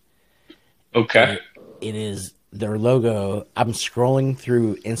 Okay. It is their logo. I'm scrolling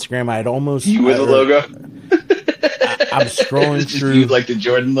through Instagram. I'd almost you with the logo. I'm scrolling through you like the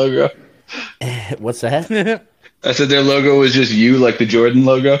Jordan logo. What's that? I said their logo was just you like the Jordan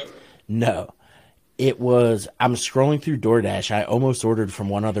logo. No, it was. I'm scrolling through DoorDash. I almost ordered from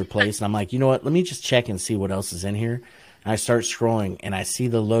one other place, and I'm like, you know what? Let me just check and see what else is in here. And I start scrolling, and I see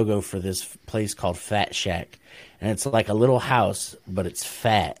the logo for this place called Fat Shack, and it's like a little house, but it's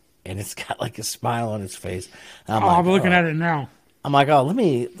fat. And it's got like a smile on its face. I'm looking at it now. I'm like, let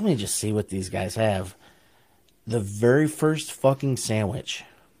me just see what these guys have. The very first fucking sandwich.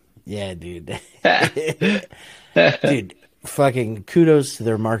 Yeah, dude. Dude, fucking kudos to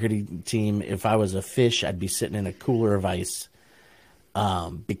their marketing team. If I was a fish, I'd be sitting in a cooler of ice.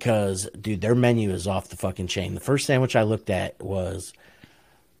 Because, dude, their menu is off the fucking chain. The first sandwich I looked at was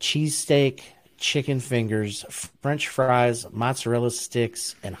cheesesteak, chicken fingers, French fries, mozzarella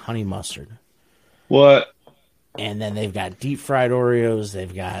sticks, and honey mustard. What? And then they've got deep fried Oreos.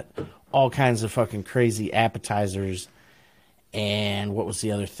 They've got all kinds of fucking crazy appetizers. And what was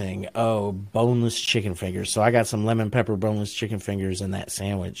the other thing? Oh, boneless chicken fingers. So I got some lemon pepper boneless chicken fingers in that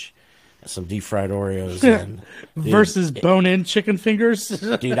sandwich. Some deep fried Oreos. And, dude, versus bone-in chicken fingers.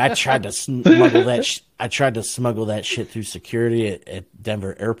 Dude, I tried to smuggle that. I tried to smuggle that shit through security at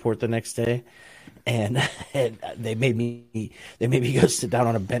Denver Airport the next day. And they made me go sit down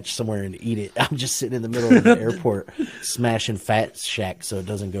on a bench somewhere and eat it. I'm just sitting in the middle of the airport smashing Fat Shack so it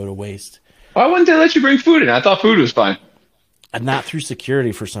doesn't go to waste. Why wouldn't they let you bring food in? I thought food was fine. Not through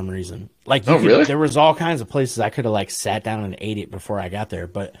security for some reason. Like, really? There was all kinds of places I could have like sat down and ate it before I got there,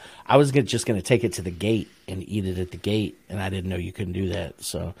 but I was just going to take it to the gate and eat it at the gate, and I didn't know you couldn't do that.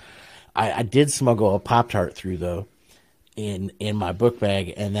 So I did smuggle a Pop-Tart through though. In my book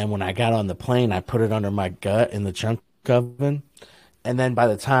bag, and then when I got on the plane, I put it under my gut in the chunk oven, and then by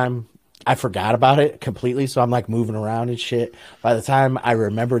the time I forgot about it completely, so I'm like moving around and shit. By the time I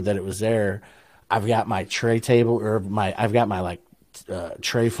remembered that it was there, I've got my tray table I've got my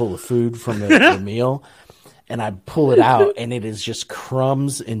tray full of food from the meal, and I pull it out, and it is just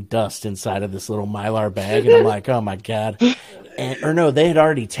crumbs and dust inside of this little Mylar bag, and I'm like, oh my god. They had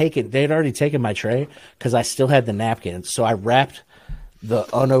already taken my tray because I still had the napkin. So I wrapped the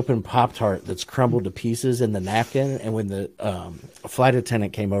unopened Pop-Tart that's crumbled to pieces in the napkin. And when the flight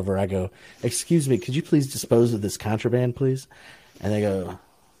attendant came over, I go, "Excuse me, could you please dispose of this contraband, please?" And they go,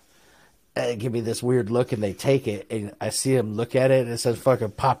 give me this weird look, and they take it, and I see him look at it, and it says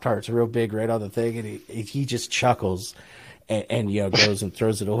fucking Pop-Tarts real big right on the thing, and he just chuckles and goes and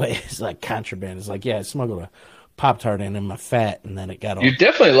throws it away. It's like contraband. It's like, yeah, I smuggled a Pop-Tart in my fat, and then it got all... You're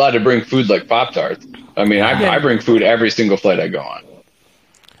definitely allowed to bring food like Pop-Tarts. I mean, I bring food every single flight I go on.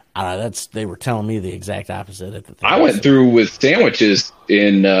 They were telling me the exact opposite at the time. I went through with sandwiches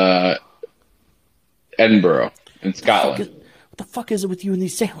in Edinburgh, in Scotland. What the fuck is it with you and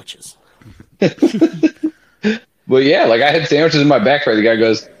these sandwiches? Well, yeah, like I had sandwiches in my backpack. The guy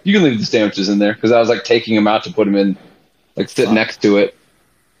goes, "You can leave the sandwiches in there," because I was like taking them out to put them in, like sit next to it.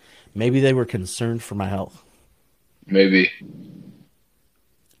 Maybe they were concerned for my health. Maybe.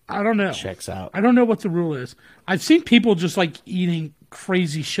 I don't know. Checks out. I don't know what the rule is. I've seen people just like eating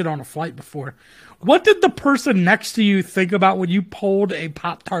crazy shit on a flight before. What did the person next to you think about when you pulled a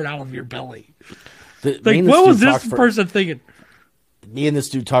Pop-Tart out of your belly? Like, what was this person thinking? Me and this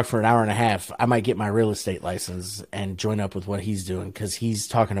dude talked for an hour and a half. I might get my real estate license and join up with what he's doing, because he's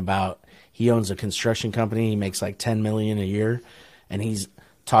talking about, he owns a construction company. He makes like $10 million a year, and he's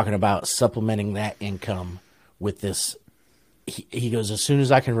talking about supplementing that income with this. He goes, as soon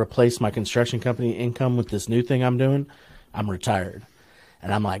as I can replace my construction company income with this new thing I'm doing, I'm retired.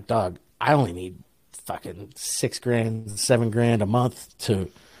 And I'm like, dog, I only need fucking $6,000, $7,000 a month to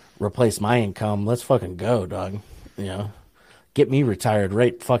replace my income. Let's fucking go, dog. Get me retired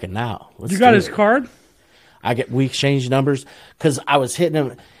right fucking now. You got his card? We exchanged numbers because I was hitting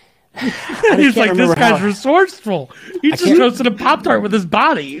him. He's like, this guy's resourceful. He just toasted a Pop-Tart with his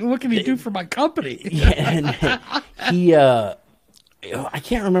body. What can he do for my company? Yeah, and he, I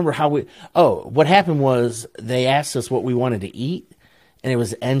can't remember how what happened was they asked us what we wanted to eat, and it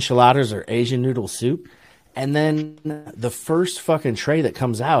was enchiladas or Asian noodle soup. And then the first fucking tray that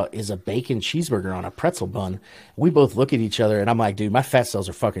comes out is a bacon cheeseburger on a pretzel bun. We both look at each other, and I'm like, dude, my fat cells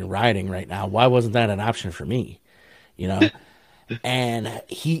are fucking rioting right now. Why wasn't that an option for me? And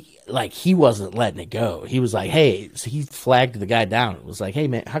he wasn't letting it go. He was like, hey, so he flagged the guy down. It was like, hey,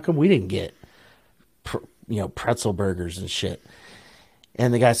 man, how come we didn't get, pretzel burgers and shit?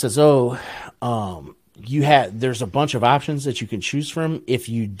 And the guy says, there's a bunch of options that you can choose from if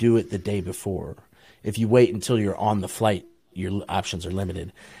you do it the day before. If you wait until you're on the flight, your options are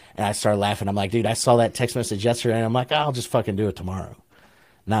limited. And I started laughing. I'm like, dude, I saw that text message yesterday, and I'm like, I'll just fucking do it tomorrow.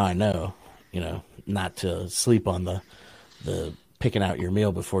 Now I know, not to sleep on the picking out your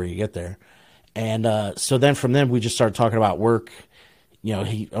meal before you get there. And so then from then we just started talking about work.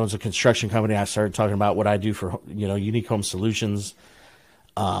 He owns a construction company. I started talking about what I do for, Unique Home Solutions.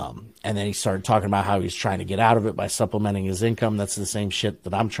 And then he started talking about how he's trying to get out of it by supplementing his income. That's the same shit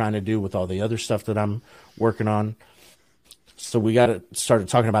that I'm trying to do with all the other stuff that I'm working on. So we started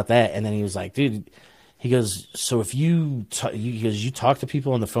talking about that. And then he was like, dude, he goes, so if you talk to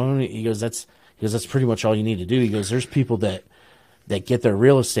people on the phone, he goes, that's pretty much all you need to do. He goes, there's people that get their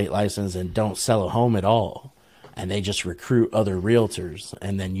real estate license and don't sell a home at all. And they just recruit other realtors,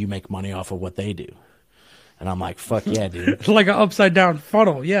 and then you make money off of what they do. And I'm like, fuck yeah, dude. It's like an upside down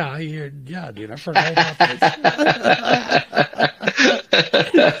funnel. Yeah, dude. I've heard all about this.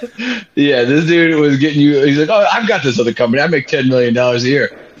 Yeah, this dude was getting you. He's like, oh, I've got this other company. I make $10 million a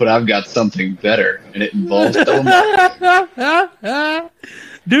year, but I've got something better, and it involves telemarketing.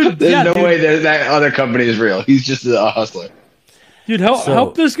 Dude, there's no way that other company is real. He's just a hustler. Dude,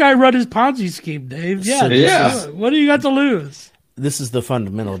 help this guy run his Ponzi scheme, Dave. Yeah. What do you got to lose? This is the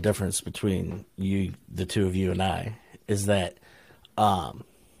fundamental difference between the two of you and I, is that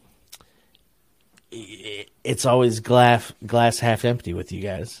it's always glass half empty with you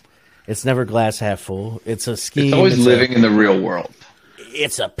guys. It's never glass half full. It's a scheme. It's always living in the real world.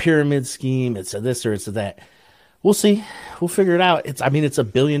 It's a pyramid scheme. It's a this or it's a that. We'll see. We'll figure it out. It's a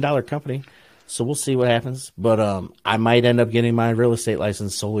 $1 billion company, so we'll see what happens. But I might end up getting my real estate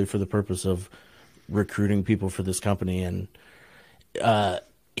license solely for the purpose of recruiting people for this company. And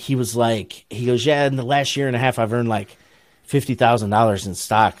he goes, yeah, in the last year and a half, I've earned like $50,000 in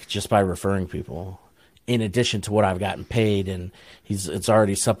stock just by referring people, in addition to what I've gotten paid. And it's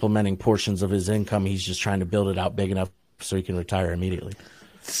already supplementing portions of his income. He's just trying to build it out big enough so he can retire immediately.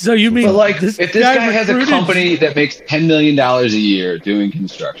 So you mean, if this guy has a company that makes $10 million a year doing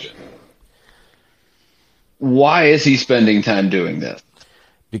construction, why is he spending time doing this?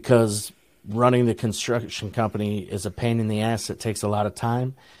 Because running the construction company is a pain in the ass. It takes a lot of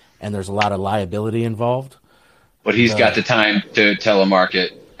time, and there's a lot of liability involved. But he's got the time to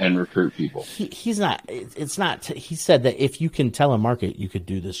telemarket and recruit people. He's not. It's not. He said that if you can telemarket, you could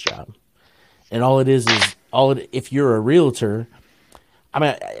do this job. And all it is if you're a realtor. I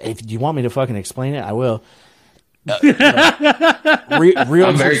mean, if you want me to fucking explain it, I will. I'm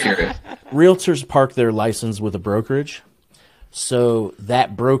very curious. Realtors park their license with a brokerage, so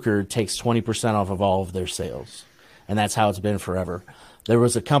that broker takes 20% off of all of their sales, and that's how it's been forever. There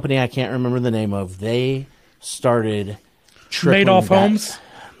was a company I can't remember the name of. They started trickling Madoff back. Homes.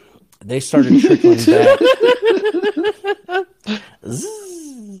 They started trickling back.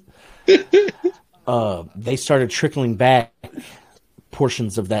 They started trickling back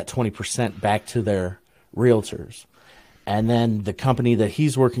portions of that 20% back to their realtors. And then the company that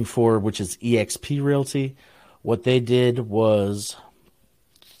he's working for, which is EXP Realty, what they did was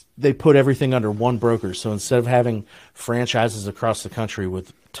they put everything under one broker. So instead of having franchises across the country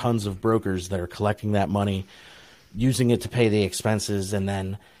with tons of brokers that are collecting that money, using it to pay the expenses, and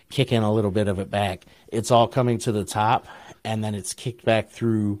then kicking a little bit of it back, it's all coming to the top, and then it's kicked back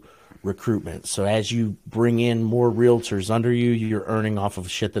through recruitment. So as you bring in more realtors under you, you're earning off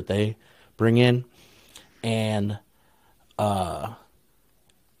of shit that they bring in. And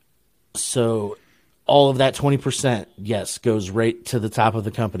so all of that 20%, yes, goes right to the top of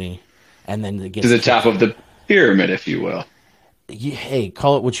the company, and then it gets to the top of the pyramid, if you will. Hey,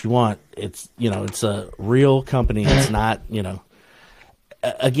 call it what you want. It's, it's a real company. It's not,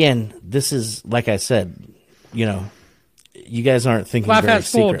 again, this is, like I said, you guys aren't thinking Glass very half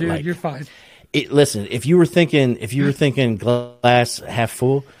full, secret. dude. Like, You're fine. Listen, if you were thinking glass half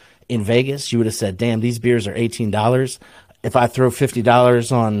full in Vegas, you would have said, "Damn, these beers are $18. If I throw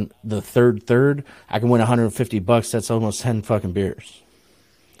 $50 on the third, I can win $150. That's almost 10 fucking beers."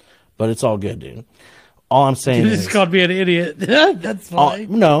 But it's all good, dude. All I'm saying You is, just called me an idiot. That's fine.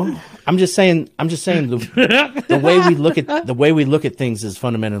 no, I'm just saying the way we look at things is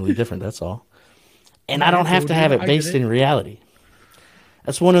fundamentally different. That's all. And I don't have to have it based in reality.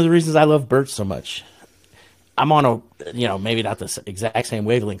 That's one of the reasons I love Bert so much. I'm on a, maybe not the exact same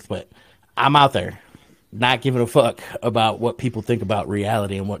wavelength, but I'm out there not giving a fuck about what people think about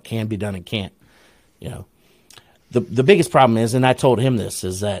reality and what can be done and can't. The biggest problem is, and I told him this,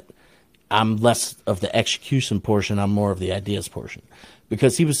 is that I'm less of the execution portion. I'm more of the ideas portion.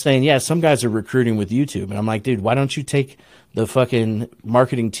 Because he was saying, yeah, some guys are recruiting with YouTube. And I'm like, dude, why don't you take the fucking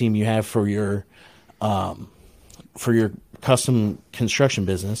marketing team you have for your custom construction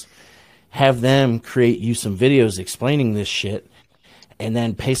business, have them create you some videos explaining this shit, and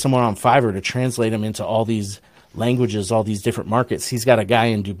then pay someone on Fiverr to translate them into all these languages, all these different markets. He's got a guy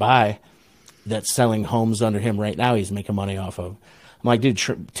in Dubai that's selling homes under him right now. He's making money off of. I'm like, dude,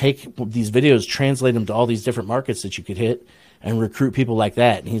 take these videos, translate them to all these different markets that you could hit, and recruit people like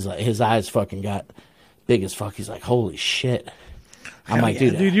that. And he's like, his eyes fucking got big as fuck. He's like, holy shit. I'm like,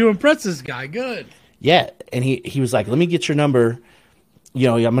 dude, you impressed this guy. Good. Yeah. And he was like, let me get your number. I'm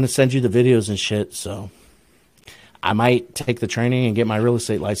going to send you the videos and shit. So I might take the training and get my real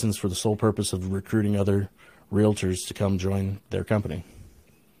estate license for the sole purpose of recruiting other realtors to come join their company.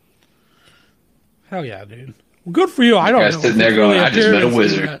 Hell yeah, dude. Well, good for you. I don't know. Sitting there going, I just met a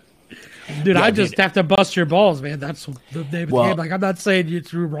wizard. Dude, I just have to bust your balls, man. That's the name of the game. Like, I'm not saying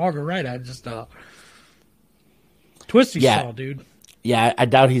it's wrong or right. I just twist your saw, dude. Yeah, I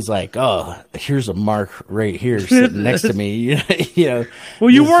doubt he's like, oh, here's a mark right here sitting next to me.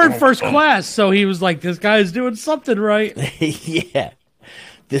 Well, you were in first class, so he was like, this guy's doing something right. Yeah.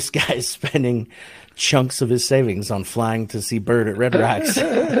 This guy's spending chunks of his savings on flying to see Bird at Red Rocks.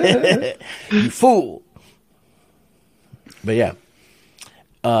 You fool. But yeah.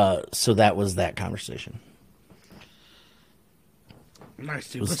 So that was that conversation.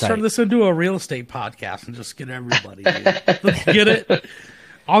 Nice, dude. Let's turn this into a real estate podcast and just get everybody. Let's get it.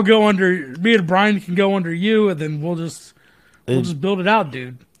 I'll go under. Me and Brian can go under you, and then we'll just build it out,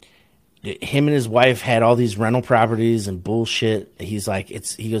 dude. Him and his wife had all these rental properties and bullshit. He's like,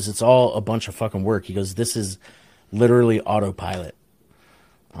 he goes, it's all a bunch of fucking work. He goes, this is literally autopilot.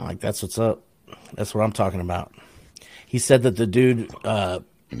 I'm like, that's what's up. That's what I'm talking about. He said that the dude,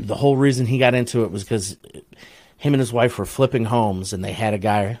 the whole reason he got into it was because him and his wife were flipping homes, and they had a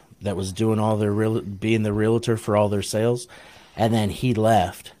guy that was doing all their being the realtor for all their sales, and then he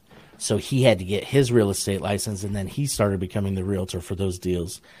left, so he had to get his real estate license, and then he started becoming the realtor for those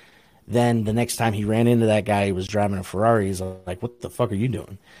deals. Then the next time he ran into that guy, he was driving a Ferrari. He's like, "What the fuck are you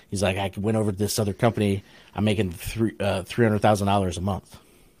doing?" He's like, "I went over to this other company. I'm making $300,000 a month."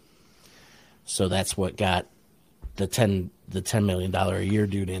 So that's what got the $10 million a year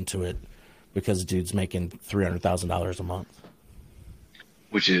dude into it. Because dude's making $300,000 a month,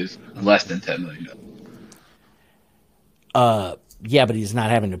 which is less than $10 million. Yeah, but he's not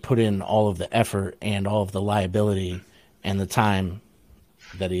having to put in all of the effort and all of the liability and the time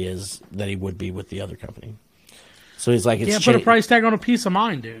that he would be with the other company. So he's like, put a price tag on a piece of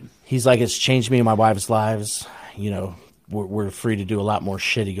mind, dude. He's like, it's changed me and my wife's lives. we're free to do a lot more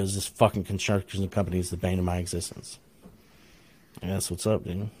shit. He goes, this fucking construction company is the bane of my existence. And that's what's up,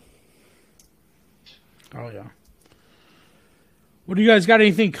 dude. Oh, yeah. What do you guys got?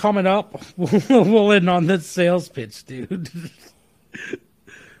 Anything coming up? We'll end on this sales pitch, dude.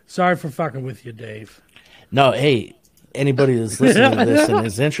 Sorry for fucking with you, Dave. No, hey, anybody that's listening to this and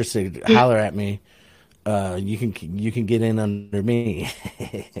is interested, holler at me. You can get in under me.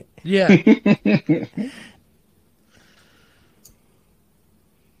 Yeah.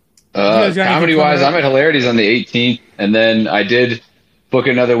 Comedy-wise, I'm at Hilarities on the 18th, and then I did book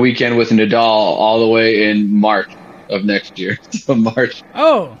another weekend with Nadal all the way in March of next year. So March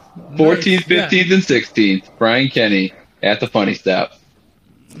 14th, 15th, and 16th. Brian Kenny at the Funny Step.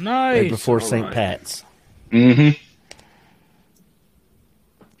 Nice. Right before St. Pat's. Mm-hmm.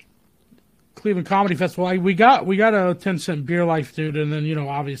 Cleveland Comedy Festival. We got a 10-cent beer life, dude, and then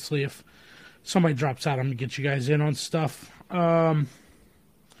obviously if somebody drops out, I'm gonna get you guys in on stuff. I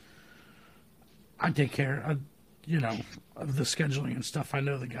take care of the scheduling and stuff. I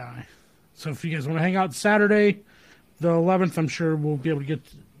know the guy, so if you guys want to hang out Saturday, the 11th, I'm sure we'll be able to get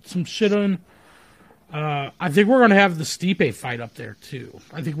some shit in. I think we're gonna have the Stipe fight up there too.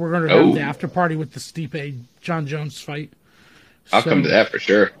 I think we're gonna have the after party with the Stipe John Jones fight. I'll come to that for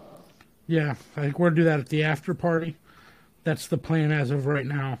sure. Yeah, I think we're going to do that at the after party. That's the plan as of right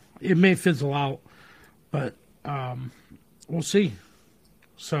now. It may fizzle out, but we'll see.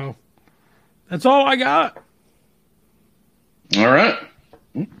 So, that's all I got. All right.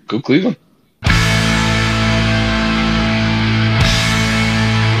 Go Cleveland.